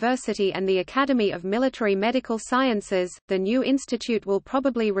 Peking University, and the Academy of Military Medical Sciences. The new institute will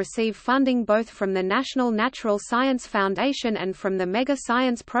probably receive funding both from the National Natural Science Foundation and from the mega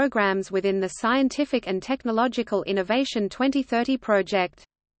science programs within the Scientific and Technological Innovation 2030 project.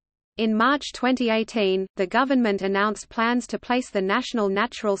 In March 2018, the government announced plans to place the National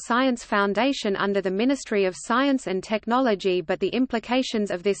Natural Science Foundation under the Ministry of Science and Technology, but the implications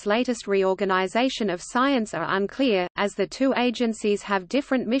of this latest reorganization of science are unclear, as the two agencies have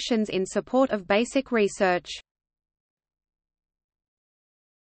different missions in support of basic research.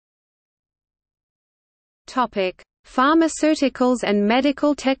 Pharmaceuticals and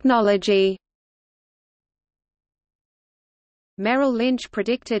medical technology. Merrill Lynch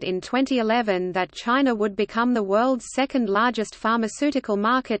predicted in 2011 that China would become the world's second largest pharmaceutical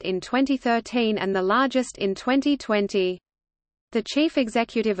market in 2013 and the largest in 2020. The chief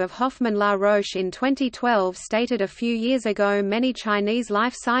executive of Hoffmann La Roche in 2012 stated a few years ago many Chinese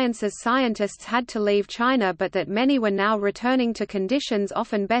life sciences scientists had to leave China, but that many were now returning to conditions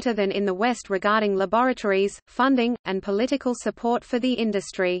often better than in the West regarding laboratories, funding, and political support for the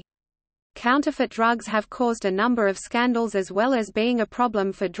industry. Counterfeit drugs have caused a number of scandals as well as being a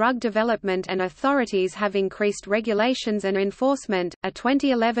problem for drug development, and authorities have increased regulations and enforcement. A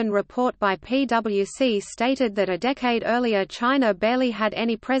 2011 report by PwC stated that a decade earlier China barely had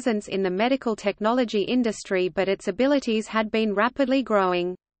any presence in the medical technology industry, but its abilities had been rapidly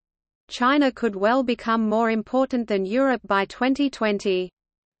growing. China could well become more important than Europe by 2020.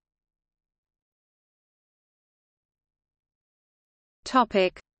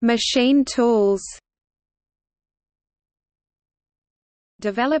 Topic: Machine tools.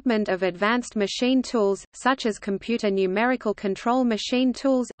 Development of advanced machine tools, such as computer numerical control machine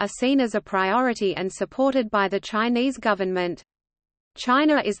tools, are seen as a priority and supported by the Chinese government.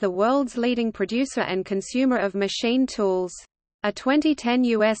 China is the world's leading producer and consumer of machine tools. A 2010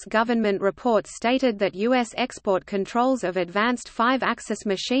 U.S. government report stated that U.S. export controls of advanced 5-axis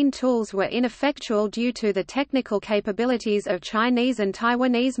machine tools were ineffectual due to the technical capabilities of Chinese and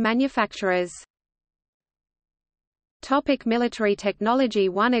Taiwanese manufacturers. Military technology.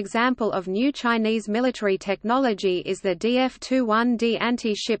 One example of new Chinese military technology is the DF-21D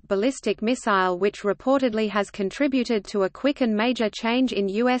anti-ship ballistic missile, which reportedly has contributed to a quick and major change in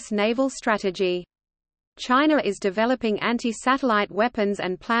U.S. naval strategy. China is developing anti-satellite weapons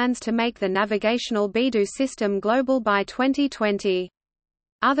and plans to make the navigational Beidou system global by 2020.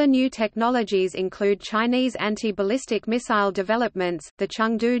 Other new technologies include Chinese anti-ballistic missile developments, the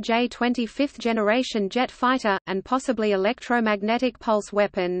Chengdu J-20 fifth-generation jet fighter, and possibly electromagnetic pulse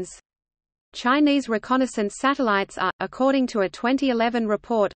weapons. Chinese reconnaissance satellites are, according to a 2011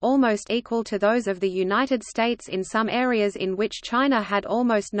 report, almost equal to those of the United States in some areas in which China had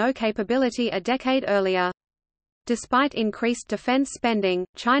almost no capability a decade earlier. Despite increased defense spending,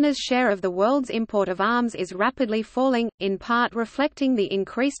 China's share of the world's import of arms is rapidly falling, in part reflecting the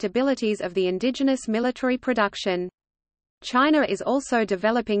increased abilities of the indigenous military production. China is also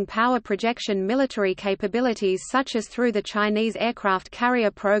developing power projection military capabilities such as through the Chinese aircraft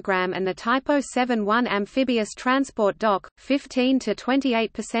carrier program and the Type 071 amphibious transport dock. 15 to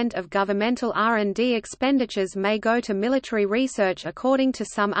 28% of governmental R&D expenditures may go to military research according to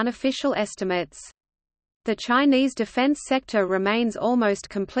some unofficial estimates. The Chinese defense sector remains almost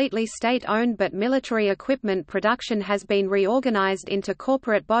completely state-owned, but military equipment production has been reorganized into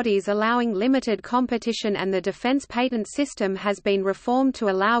corporate bodies allowing limited competition, and the defense patent system has been reformed to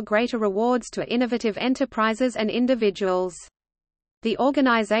allow greater rewards to innovative enterprises and individuals. The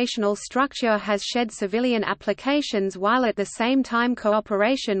organizational structure has shed civilian applications while at the same time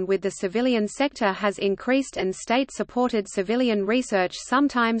cooperation with the civilian sector has increased, and state-supported civilian research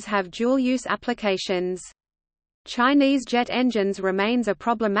sometimes have dual-use applications. Chinese jet engines remains a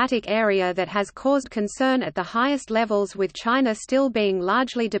problematic area that has caused concern at the highest levels, with China still being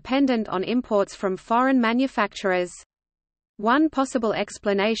largely dependent on imports from foreign manufacturers. One possible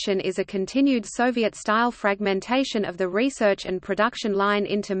explanation is a continued Soviet-style fragmentation of the research and production line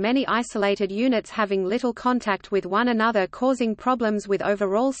into many isolated units having little contact with one another, causing problems with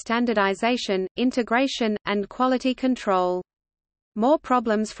overall standardization, integration, and quality control. More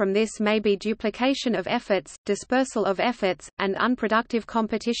problems from this may be duplication of efforts, dispersal of efforts, and unproductive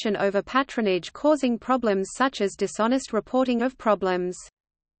competition over patronage, causing problems such as dishonest reporting of problems.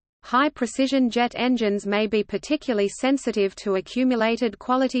 High-precision jet engines may be particularly sensitive to accumulated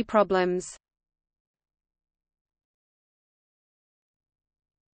quality problems.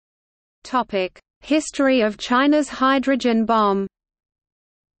 History of China's hydrogen bomb.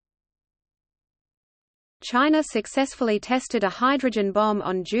 China successfully tested a hydrogen bomb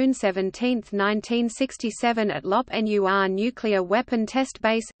on June 17, 1967 at Lop Nur nuclear weapon test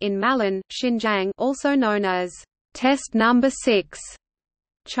base, in Malan, Xinjiang, also known as Test No. 6.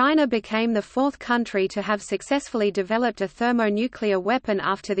 China became the fourth country to have successfully developed a thermonuclear weapon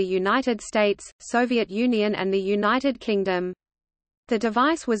after the United States, Soviet Union and the United Kingdom. The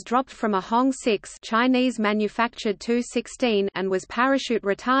device was dropped from a Hong 6 Chinese-manufactured Tu-16 and was parachute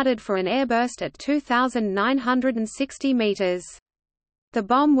retarded for an airburst at 2,960 meters. The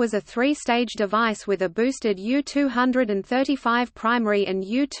bomb was a three-stage device with a boosted U-235 primary and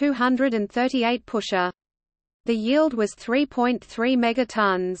U-238 pusher. The yield was 3.3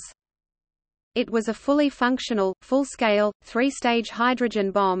 megatons. It was a fully functional, full-scale, three-stage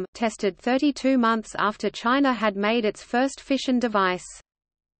hydrogen bomb, tested 32 months after China had made its first fission device.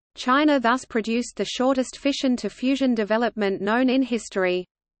 China thus produced the shortest fission-to-fusion development known in history.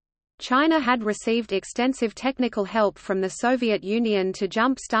 China had received extensive technical help from the Soviet Union to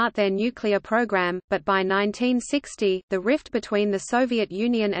jump-start their nuclear program, but by 1960, the rift between the Soviet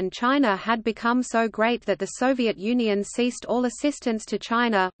Union and China had become so great that the Soviet Union ceased all assistance to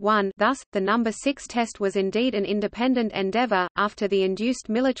China. Thus, the No. 6 test was indeed an independent endeavor, after the induced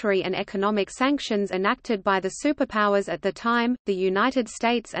military and economic sanctions enacted by the superpowers at the time, the United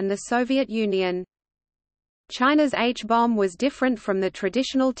States and the Soviet Union. China's H-bomb was different from the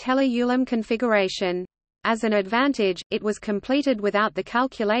traditional Tele-Ulam configuration. As an advantage, it was completed without the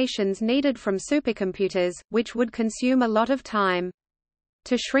calculations needed from supercomputers, which would consume a lot of time.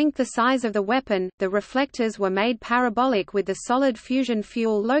 To shrink the size of the weapon, the reflectors were made parabolic with the solid fusion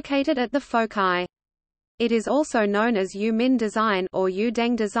fuel located at the foci. It is also known as Yu-Min design or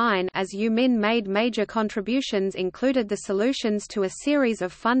Yu-Deng design, as Yu-Min made major contributions included the solutions to a series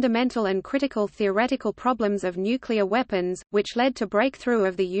of fundamental and critical theoretical problems of nuclear weapons, which led to breakthrough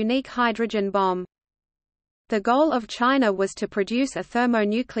of the unique hydrogen bomb. The goal of China was to produce a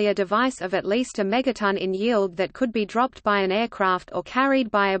thermonuclear device of at least a megaton in yield that could be dropped by an aircraft or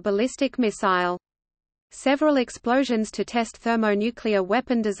carried by a ballistic missile. Several explosions to test thermonuclear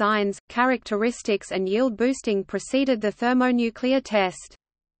weapon designs, characteristics and yield boosting preceded the thermonuclear test.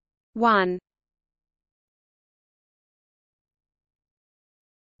 1.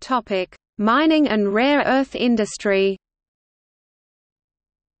 Topic: Mining and rare earth industry.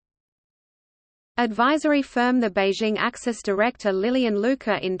 Advisory firm The Beijing Axis director Lilian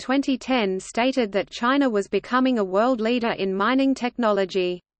Luca in 2010 stated that China was becoming a world leader in mining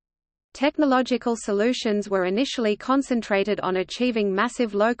technology. Technological solutions were initially concentrated on achieving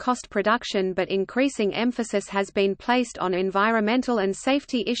massive low-cost production, but increasing emphasis has been placed on environmental and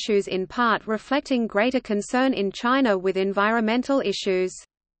safety issues, in part reflecting greater concern in China with environmental issues.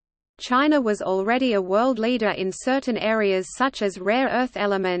 China was already a world leader in certain areas such as rare earth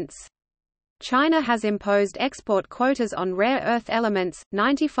elements. China has imposed export quotas on rare earth elements,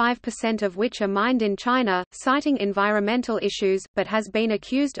 95% of which are mined in China, citing environmental issues, but has been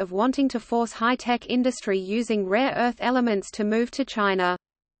accused of wanting to force high-tech industry using rare earth elements to move to China.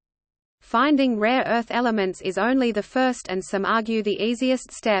 Finding rare earth elements is only the first and some argue the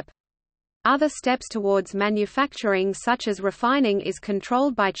easiest step. Other steps towards manufacturing such as refining is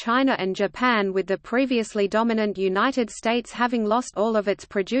controlled by China and Japan, with the previously dominant United States having lost all of its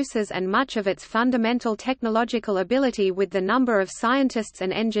producers and much of its fundamental technological ability, with the number of scientists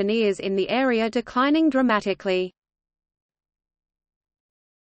and engineers in the area declining dramatically.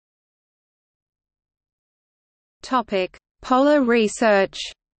 Polar research.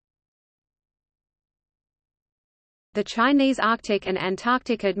 The Chinese Arctic and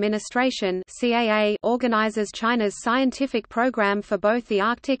Antarctic Administration (CAA) organizes China's scientific program for both the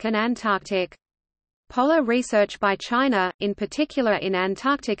Arctic and Antarctic. Polar research by China, in particular in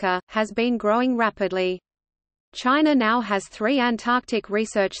Antarctica, has been growing rapidly. China now has 3 Antarctic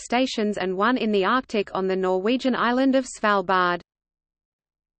research stations and 1 in the Arctic on the Norwegian island of Svalbard.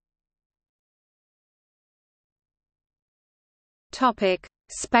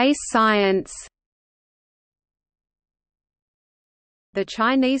 Space science. The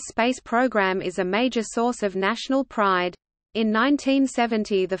Chinese space program is a major source of national pride. In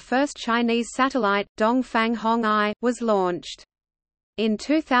 1970 the first Chinese satellite, Dongfang Hong-I, was launched. In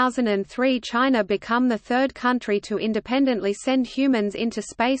 2003 China became the third country to independently send humans into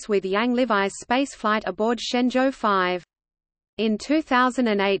space with Yang Liwei's spaceflight aboard Shenzhou 5. In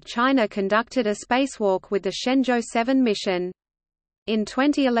 2008 China conducted a spacewalk with the Shenzhou 7 mission. In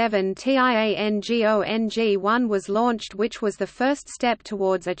 2011 Tiangong-1 was launched, which was the first step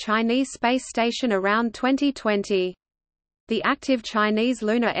towards a Chinese space station around 2020. The active Chinese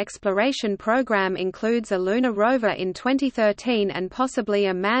lunar exploration program includes a lunar rover in 2013 and possibly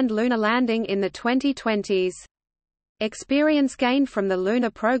a manned lunar landing in the 2020s. Experience gained from the lunar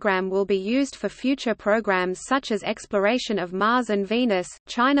program will be used for future programs such as exploration of Mars and Venus.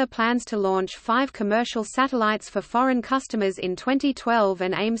 China plans to launch 5 commercial satellites for foreign customers in 2012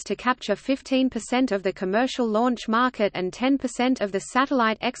 and aims to capture 15% of the commercial launch market and 10% of the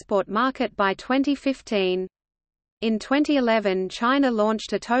satellite export market by 2015. In 2011, China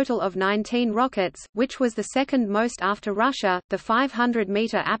launched a total of 19 rockets, which was the second most after Russia. The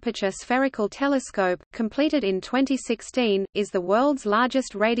 500-meter aperture spherical telescope, completed in 2016, is the world's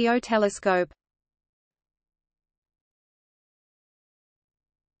largest radio telescope.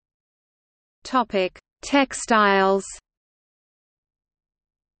 Topic: Textiles.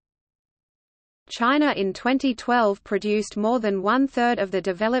 China in 2012 produced more than one-third of the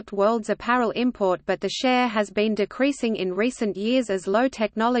developed world's apparel import, but the share has been decreasing in recent years as low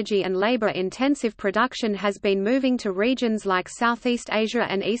technology and labor-intensive production has been moving to regions like Southeast Asia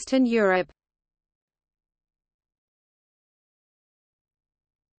and Eastern Europe.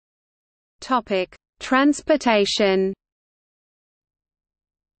 Transportation.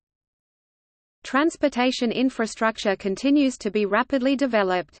 Transportation infrastructure continues to be rapidly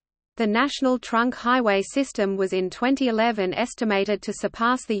developed. The National Trunk Highway System was in 2011 estimated to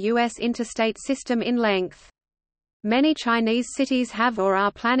surpass the U.S. interstate system in length. Many Chinese cities have or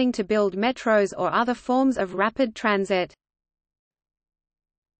are planning to build metros or other forms of rapid transit.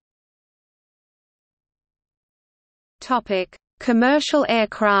 Commercial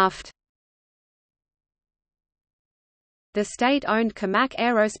aircraft. The state-owned COMAC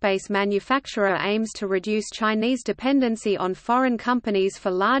aerospace manufacturer aims to reduce Chinese dependency on foreign companies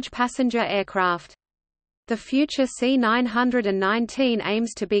for large passenger aircraft. The future C919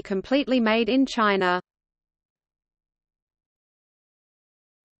 aims to be completely made in China.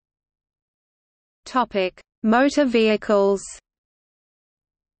 Motor vehicles.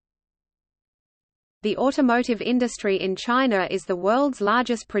 The automotive industry in China is the world's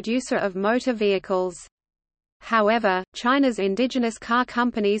largest producer of motor vehicles. However, China's indigenous car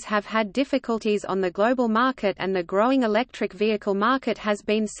companies have had difficulties on the global market, and the growing electric vehicle market has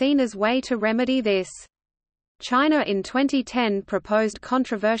been seen as a way to remedy this. China in 2010 proposed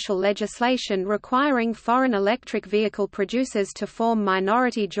controversial legislation requiring foreign electric vehicle producers to form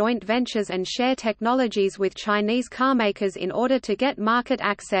minority joint ventures and share technologies with Chinese carmakers in order to get market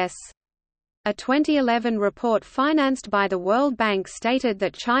access. A 2011 report financed by the World Bank stated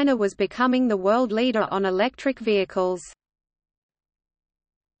that China was becoming the world leader on electric vehicles.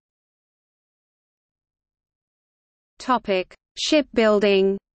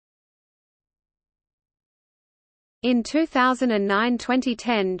 Shipbuilding. In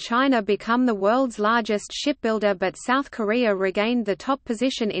 2009–2010, China became the world's largest shipbuilder, but South Korea regained the top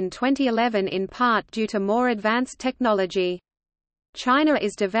position in 2011 in part due to more advanced technology. China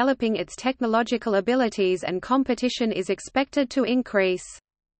is developing its technological abilities and competition is expected to increase.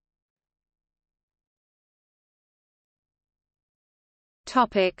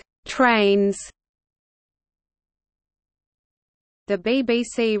 Trains. The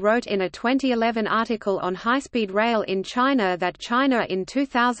BBC wrote in a 2011 article on high-speed rail in China that China in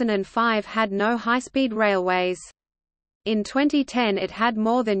 2005 had no high-speed railways. In 2010 it had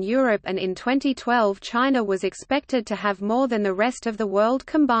more than Europe, and in 2012 China was expected to have more than the rest of the world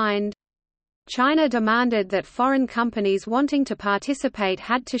combined. China demanded that foreign companies wanting to participate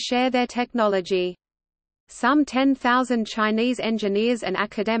had to share their technology. Some 10,000 Chinese engineers and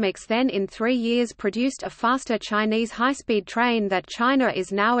academics then in 3 years produced a faster Chinese high-speed train that China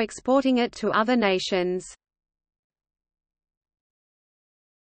is now exporting it to other nations.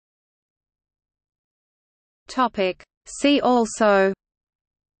 See also: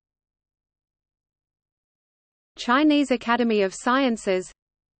 Chinese Academy of Sciences,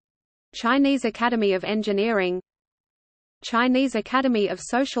 Chinese Academy of Engineering, Chinese Academy of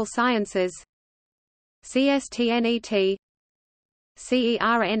Social Sciences, CSTNET,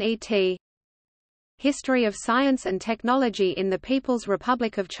 CERNET. History of Science and Technology in the People's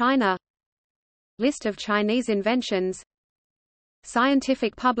Republic of China. List of Chinese inventions.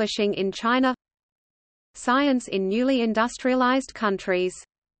 Scientific publishing in China. Science in newly industrialized countries.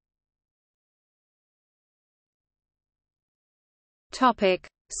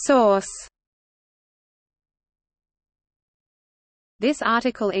 Source. This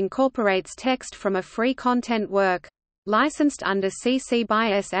article incorporates text from a free content work. Licensed under CC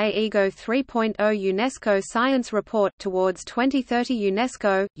by SA EGO 3.0 UNESCO Science Report Towards 2030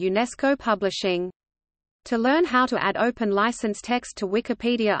 UNESCO, UNESCO Publishing. To learn how to add open license text to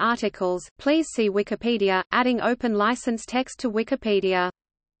Wikipedia articles, please see Wikipedia, adding open license text to Wikipedia.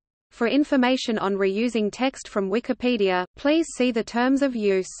 For information on reusing text from Wikipedia, please see the terms of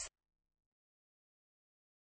use.